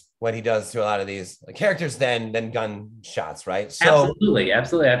demise, what he does to a lot of these characters than gunshots, right? So absolutely.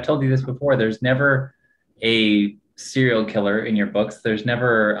 I've told you this before. There's never a serial killer in your books. There's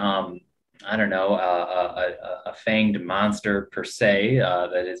never a fanged monster per se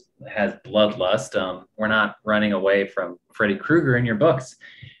that has bloodlust. We're not running away from Freddy Krueger in your books.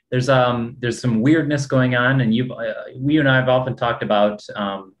 There's some weirdness going on, and we and I have often talked about,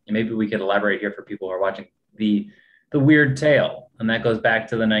 and maybe we could elaborate here for people who are watching, the weird tale, and that goes back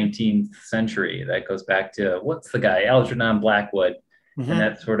to the 19th century. That goes back to, what's the guy, Algernon Blackwood, and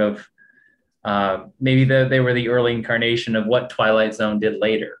that sort of maybe they were the early incarnation of what Twilight Zone did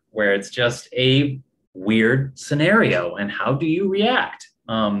later, where it's just a weird scenario, and how do you react?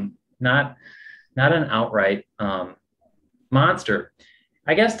 Not an outright monster.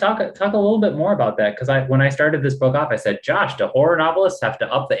 I guess talk a little bit more about that, because when I started this book off, I said, Josh, do horror novelists have to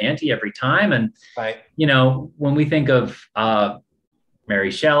up the ante every time? And right. When we think of Mary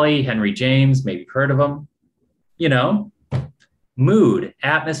Shelley, Henry James, maybe you've heard of them, mood,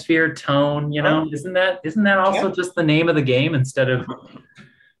 atmosphere, tone, isn't that also just the name of the game instead of?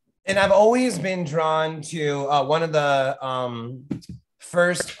 And I've always been drawn to one of the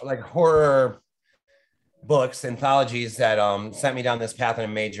first like horror books, anthologies that sent me down this path in a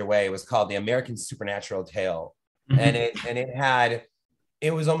major way. It was called The American Supernatural Tale. And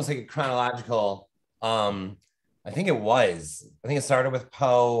it was almost like a chronological, I think it started with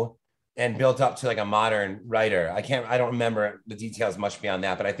Poe and built up to like a modern writer. I don't remember the details much beyond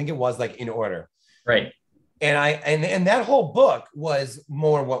that, but I think it was like in order. Right. And that whole book was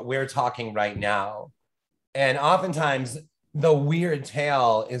more what we're talking right now. And oftentimes the weird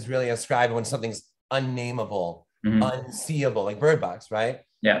tale is really ascribed when something's unnameable, unseeable, like Bird Box, right?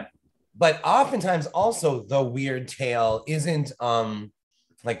 Yeah. But oftentimes also the weird tale isn't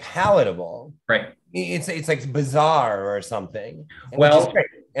like palatable. Right. It's like bizarre or something. Well,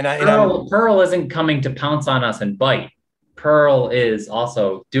 Pearl isn't coming to pounce on us and bite. Pearl is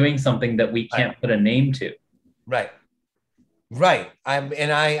also doing something that we can't put a name to. Right.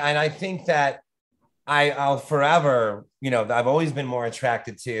 I think that I'll forever, I've always been more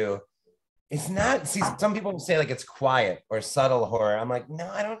attracted to. It's not, see, some people say like it's quiet or subtle horror. I'm like, no,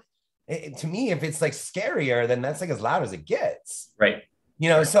 I don't. To me, if it's like scarier, then that's like as loud as it gets. Right.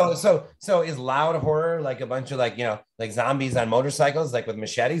 So is loud horror like a bunch of like, like zombies on motorcycles, like with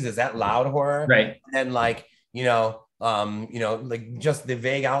machetes? Is that loud horror? Right. And like, like just the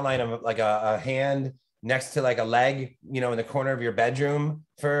vague outline of like a hand next to like a leg, in the corner of your bedroom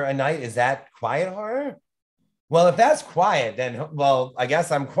for a night. Is that quiet horror? Well, if that's quiet, then, well, I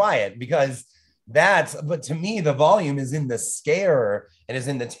guess I'm quiet because but to me, the volume is in the scare and is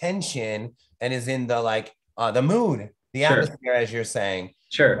in the tension and is in the like, the mood, the Sure. atmosphere, as you're saying,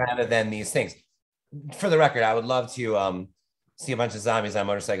 Sure. rather than these things. For the record, I would love to see a bunch of zombies on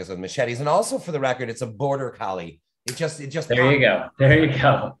motorcycles with machetes. And also for the record, it's a border collie. It just There you go. There you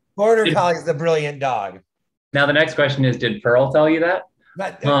go. Border collie is the brilliant dog. Now the next question is, did Pearl tell you that?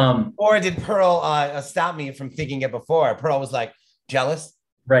 But, or did Pearl stop me from thinking it before? Pearl was like, jealous.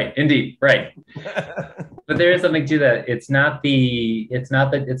 Right, indeed, right. But there is something to that. It's not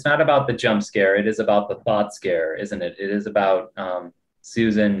about the jump scare. It is about the thought scare, isn't it? It is about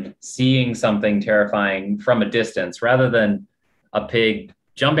Susan seeing something terrifying from a distance rather than a pig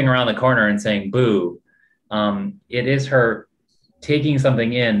jumping around the corner and saying boo. It is her taking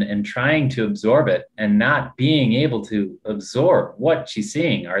something in and trying to absorb it and not being able to absorb what she's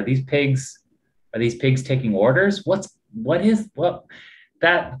seeing. Are these pigs taking orders? What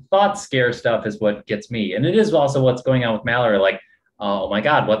that thought scare stuff is what gets me. And it is also what's going on with Mallory. Like, oh my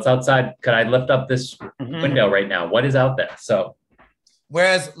God, what's outside? Could I lift up this window right now? What is out there? So,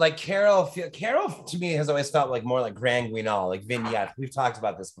 whereas like Carol to me has always felt like more like Grand Guignol, like vignette. We've talked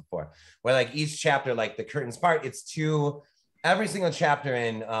about this before, where like each chapter, like the curtains part, every single chapter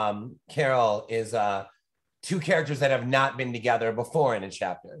in Carol is two characters that have not been together before in a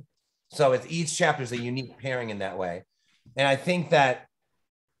chapter. So each chapter is a unique pairing in that way. And I think that,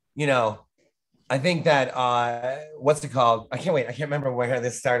 what's it called? I can't remember where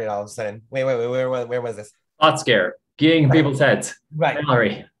this started all of a sudden. Wait, where was this? thought scare, getting people's heads. Right.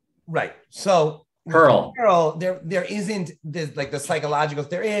 Mallory. Right. So Pearl, there isn't this, like the psychological,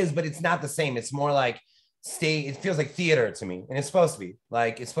 there is, but it's not the same. It's more like it feels like theater to me. And it's supposed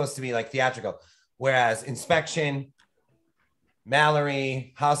to be like theatrical. Whereas Inspection,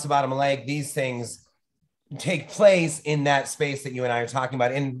 Mallory, House of Bottom Lake, these things take place in that space that you and I are talking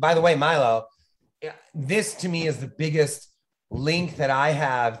about. And by the way, Milo, this to me is the biggest link that I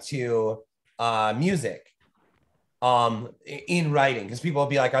have to music in writing, because people will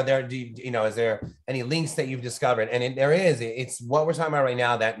be like, is there any links that you've discovered? And there is. It's what we're talking about right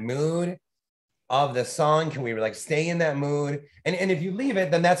now, that mood of the song. Can we like stay in that mood? And if you leave it,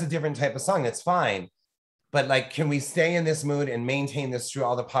 then that's a different type of song. That's fine. But like, can we stay in this mood and maintain this through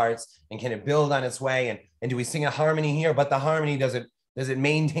all the parts? And can it build on its way? And do we sing a harmony here? But the harmony, does it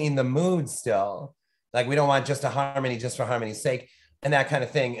maintain the mood still? Like, we don't want just a harmony just for harmony's sake and that kind of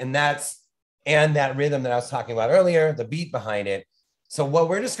thing. And that rhythm that I was talking about earlier, the beat behind it. So what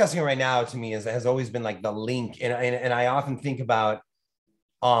we're discussing right now to me has always been like the link. And I often think about,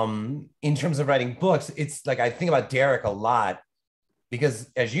 in terms of writing books, it's like, I think about Derek a lot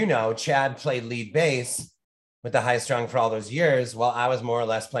because, as you know, Chad played lead bass with the High Strung for all those years, while I was more or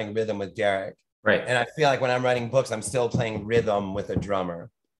less playing rhythm with Derek. right. And I feel like when I'm writing books, I'm still playing rhythm with a drummer.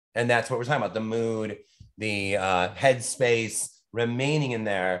 And that's what we're talking about, the mood, the headspace, remaining in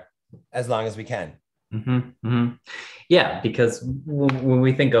there as long as we can. Mm-hmm, mm-hmm. Yeah, because when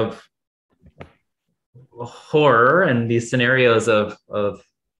we think of horror and these scenarios of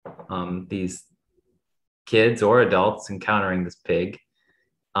these kids or adults encountering this pig,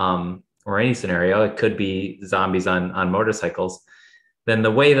 or any scenario, it could be zombies on motorcycles, then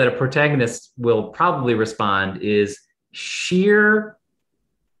the way that a protagonist will probably respond is sheer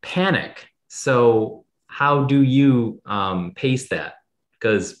panic. So how do you pace that?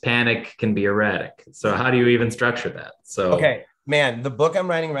 Because panic can be erratic. So how do you even structure that? So okay, man, the book I'm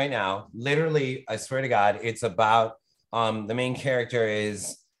writing right now, literally, I swear to God, it's about the main character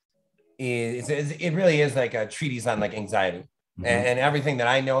it really is like a treatise on like anxiety. Mm-hmm. And everything that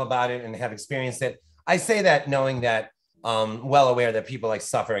I know about it and have experienced it. I say that knowing that, well aware that people like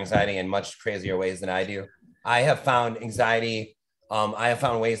suffer anxiety in much crazier ways than I do. I have found anxiety. I have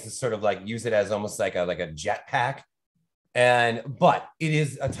found ways to sort of like use it as almost like a jetpack. But it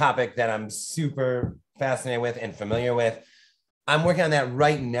is a topic that I'm super fascinated with and familiar with. I'm working on that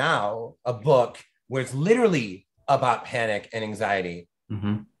right now, a book where it's literally about panic and anxiety.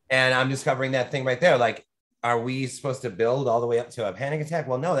 Mm-hmm. And I'm discovering that thing right there. Like, are we supposed to build all the way up to a panic attack?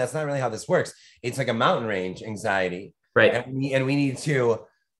 Well, no, that's not really how this works. It's like a mountain range anxiety. Right. And we need to,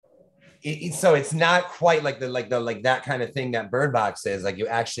 so it's not quite like that kind of thing that Bird Box is. Like, you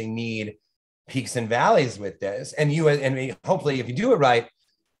actually need peaks and valleys with this. And hopefully if you do it right,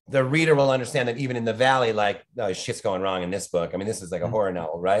 the reader will understand that even in the valley, like, oh, shit's going wrong in this book. I mean, this is like a horror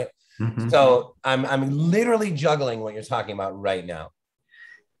novel, right? Mm-hmm. So I'm literally juggling what you're talking about right now.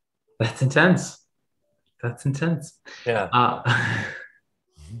 That's intense. That's intense. Yeah.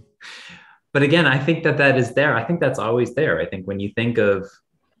 But again, I think that is there. I think that's always there. I think when you think of,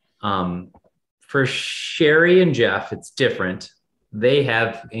 for Sherry and Jeff, it's different. They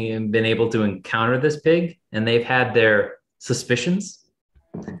have been able to encounter this pig and they've had their suspicions.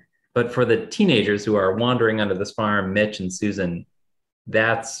 But for the teenagers who are wandering under this farm, Mitch and Susan, they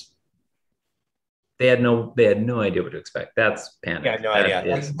had no idea what to expect. That's panic. Yeah, no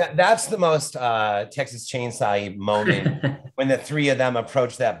idea. That's the most Texas Chainsaw moment when the three of them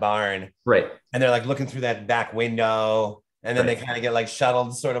approach that barn. Right. And they're like looking through that back window. And then they kind of get like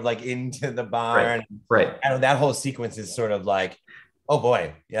shuttled sort of like into the barn. Right. And that whole sequence is sort of like, oh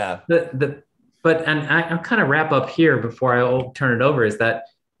boy. Yeah. But I'll kind of wrap up here before I turn it over, is that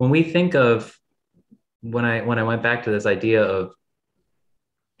when we think of when I went back to this idea of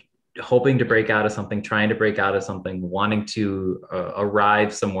hoping to break out of something, trying to break out of something, wanting to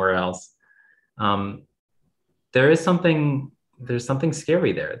arrive somewhere else, there's something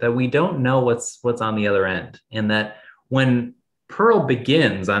scary there, that we don't know what's on the other end. And that when Pearl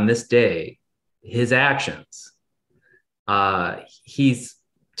begins on this day, his actions, he's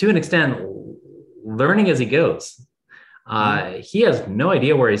to an extent learning as he goes. He has no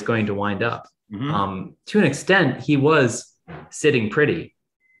idea where he's going to wind up. To an extent, he was sitting pretty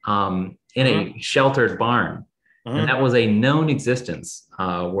in a sheltered barn. And that was a known existence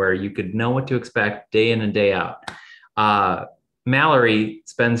where you could know what to expect day in and day out. Mallory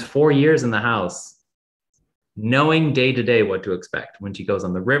spends 4 years in the house knowing day to day what to expect. When she goes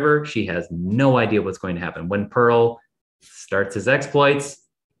on the river, she has no idea what's going to happen. When Pearl starts his exploits,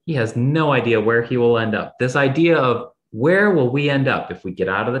 he has no idea where he will end up. This idea of where will we end up if we get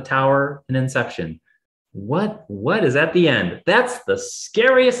out of the tower in Inception? What is at the end? That's the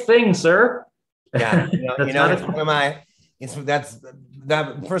scariest thing, sir. Yeah, it's one of my.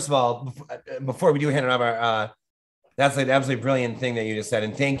 First of all, before we do hand it over, that's an absolutely brilliant thing that you just said,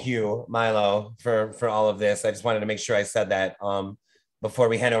 and thank you, Milo, for all of this. I just wanted to make sure I said that before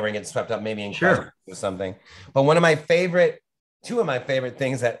we hand over and get swept up, maybe in question or something. But two of my favorite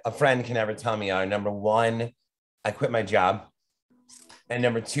things that a friend can ever tell me are: number one, I quit my job. And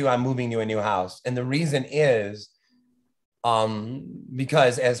number two, I'm moving to a new house. And the reason is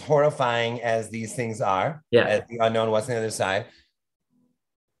because as horrifying as these things are, as the unknown, what's on the other side,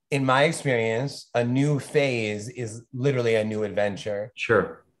 in my experience, a new phase is literally a new adventure.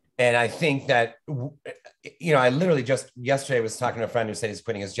 Sure. And I think that, I literally just yesterday was talking to a friend who said he's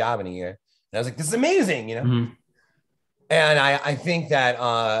quitting his job in a year. And I was like, this is amazing, And I think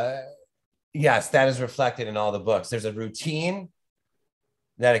that, yes, that is reflected in all the books. There's a routine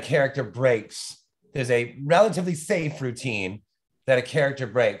that a character breaks. There's a relatively safe routine that a character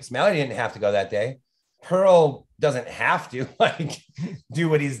breaks. Mallory didn't have to go that day. Pearl doesn't have to do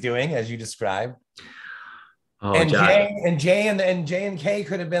what he's doing, as you described. Oh, and Jay and Kay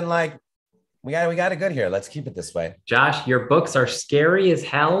could have been like, we got it good here. Let's keep it this way. Josh, your books are scary as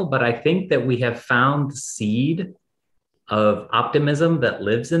hell, but I think that we have found the seed of optimism that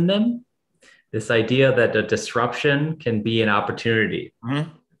lives in them. This idea that a disruption can be an opportunity.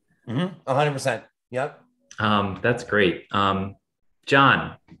 100%. Yep. That's great.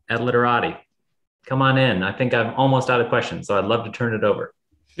 John at Literati, come on in. I think I'm almost out of questions, so I'd love to turn it over.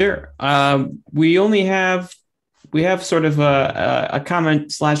 Sure. We have sort of a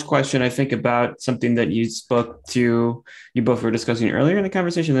comment / question, I think, about something that you both were discussing earlier in the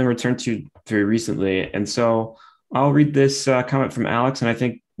conversation, then returned to very recently. And so I'll read this comment from Alex, and I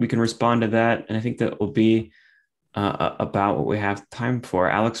think we can respond to that. And I think that will be about what we have time for.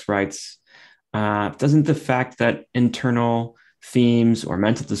 Alex writes, doesn't the fact that internal themes or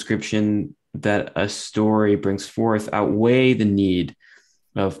mental description that a story brings forth outweigh the need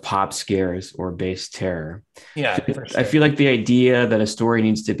of pop scares or base terror? Yeah, for sure. I feel like the idea that a story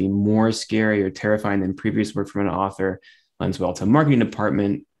needs to be more scary or terrifying than previous work from an author lends well to a marketing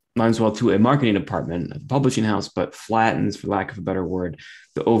department, a publishing house, but flattens, for lack of a better word,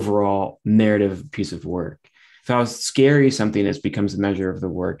 the overall narrative piece of work. If how scary something is becomes the measure of the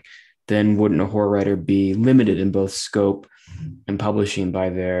work, then wouldn't a horror writer be limited in both scope and publishing by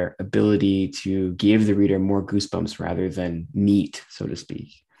their ability to give the reader more goosebumps rather than meat, so to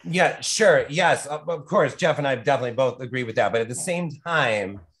speak? Yeah, sure. Yes, of course. Jeff and I definitely both agree with that. But at the same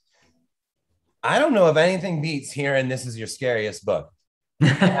time, I don't know if anything beats here and this is your scariest book.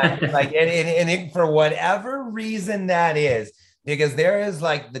 For whatever reason that is, because there is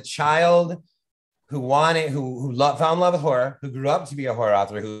like the child found love with horror, who grew up to be a horror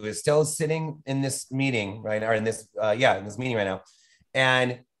author, who is still sitting in this meeting right now, or in this meeting right now,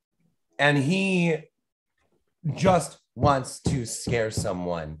 and he just wants to scare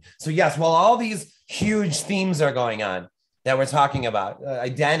someone. So yes, while all these huge themes are going on that we're talking about,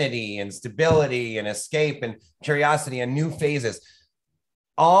 identity and stability and escape and curiosity and new phases,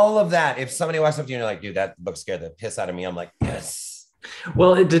 all of that, if somebody walks up to you and you're like, dude, that book scared the piss out of me, I'm like, yes.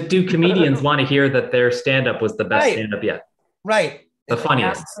 Well, do comedians want to hear that their stand-up was the best stand-up yet? Right. The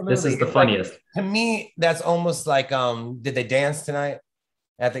funniest. Absolutely. This is the funniest. Like, to me, that's almost like, did they dance tonight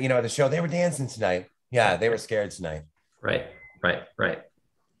at the show? They were dancing tonight. Yeah, they were scared tonight. Right.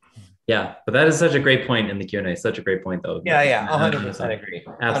 Yeah, but that is such a great point in the Q&A. Such a great point, though. Yeah, 100% agree.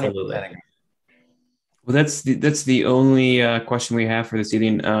 Absolutely. 100% agree. Well, that's the only question we have for this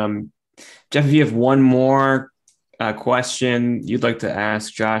evening. Jeff, if you have one more question you'd like to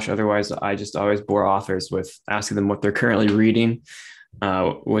ask Josh, otherwise I just always bore authors with asking them what they're currently reading,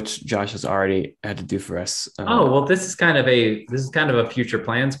 which Josh has already had to do for us. Well, this is kind of a future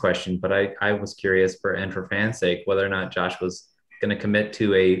plans question, but I was curious for fans' sake whether or not Josh was going to commit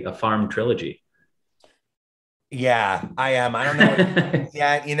to a farm trilogy. Yeah, I am. I don't know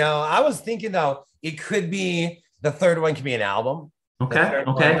yet. I was thinking though, it could be the third one could be an album.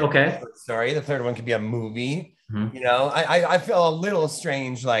 Okay. Sorry, the third one could be a movie. Mm-hmm. I feel a little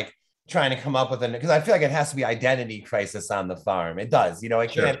strange, like trying to come up with because I feel like it has to be identity crisis on the farm. It does, it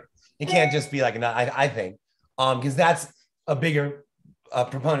can't just be like, I think, because that's a bigger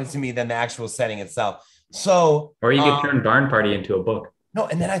proponent to me than the actual setting itself. So, or you could turn Barn Party into a book. No,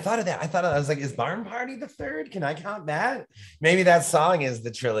 and then I thought of that. I was like, is Barn Party the third? Can I count that? Maybe that song is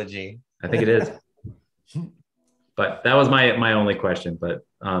the trilogy. I think it is. But that was my only question. But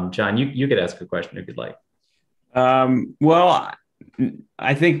John, you could ask a question if you'd like. Well,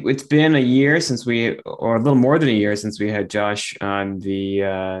 I think it's been a year or a little more than a year since we had Josh on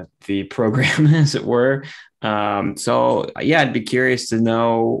the program, as it were. So yeah, I'd be curious to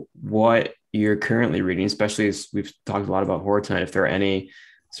know what you're currently reading, especially as we've talked a lot about horror tonight. If there are any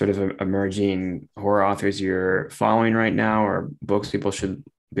sort of emerging horror authors you're following right now, or books people should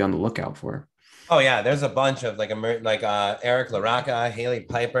be on the lookout for. Oh yeah, there's a bunch of like Eric LaRocca, Haley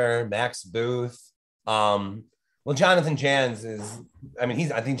Piper, Max Booth. Well, Jonathan Jan's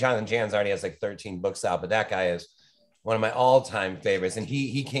I think Jonathan Jan's already has like 13 books out, but that guy is one of my all-time favorites. And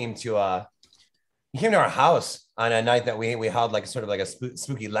he came to our house on a night that we held like sort of like a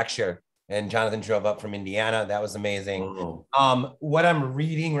spooky lecture, and Jonathan drove up from Indiana. That was amazing. Oh. What I'm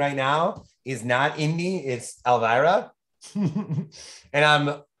reading right now is not indie, it's Elvira. And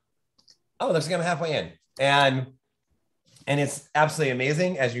looks like I'm halfway in. And it's absolutely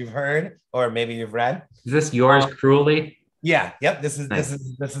amazing, as you've heard, or maybe you've read. Is this yours cruelly? Yeah. Yep. This is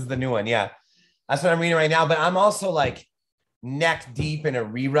the new one. Yeah. That's what I'm reading right now. But I'm also like neck deep in a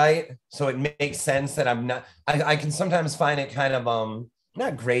rewrite. So it makes sense that I can sometimes find it kind of,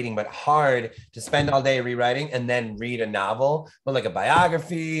 not grating, but hard to spend all day rewriting and then read a novel, but like a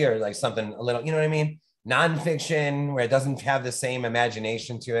biography or like something a little, you know what I mean? Nonfiction where it doesn't have the same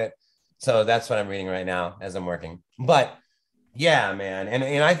imagination to it. So that's what I'm reading right now as I'm working. But yeah, man.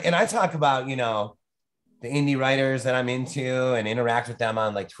 And I talk about, the indie writers that I'm into and interact with them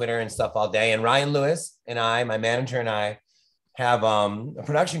on like Twitter and stuff all day. And Ryan Lewis and my manager and I have a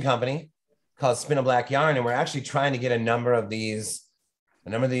production company called Spin a Black Yarn. And we're actually trying to get a number of these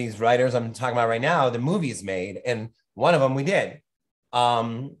writers I'm talking about right now, the movies made. And one of them we did.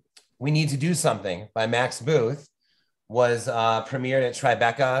 We Need to Do Something by Max Booth was premiered at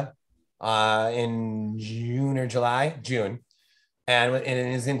Tribeca in June. And it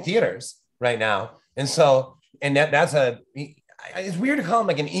is in theaters right now. And so, and it's weird to call him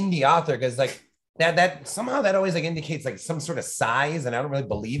like an indie author, because like that somehow that always like indicates like some sort of size. And I don't really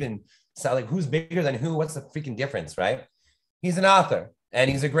believe in like who's bigger than who, what's the freaking difference, right? He's an author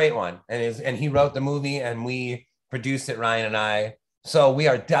and he's a great one. And he wrote the movie and we produced it, Ryan and I. So we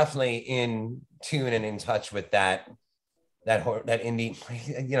are definitely in tune and in touch with that indie,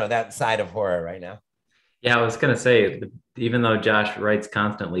 that side of horror right now. Yeah, I was going to say, even though Josh writes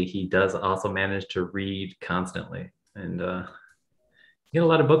constantly, he does also manage to read constantly and get a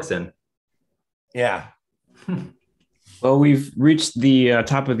lot of books in. Yeah. Well, we've reached the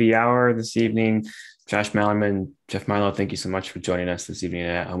top of the hour this evening. Josh Malerman, Jeff Milo, thank you so much for joining us this evening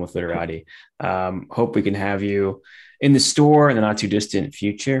at Home with Literati. Hope we can have you in the store in the not too distant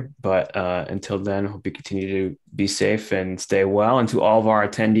future. But until then, hope you continue to be safe and stay well. And to all of our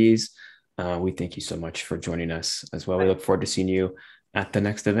attendees, we thank you so much for joining us as well. We look forward to seeing you at the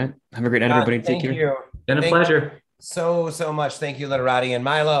next event. Have a great night, everybody. Take care. Thank you. Been a pleasure. So much. Thank you, Literati and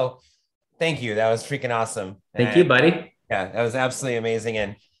Milo. Thank you. That was freaking awesome. Thank you, buddy. Yeah, that was absolutely amazing.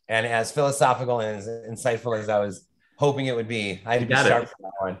 And as philosophical and as insightful as I was hoping it would be, I had to be sharp for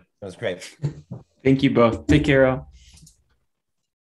that one. It was great. Thank you both. Take care, all.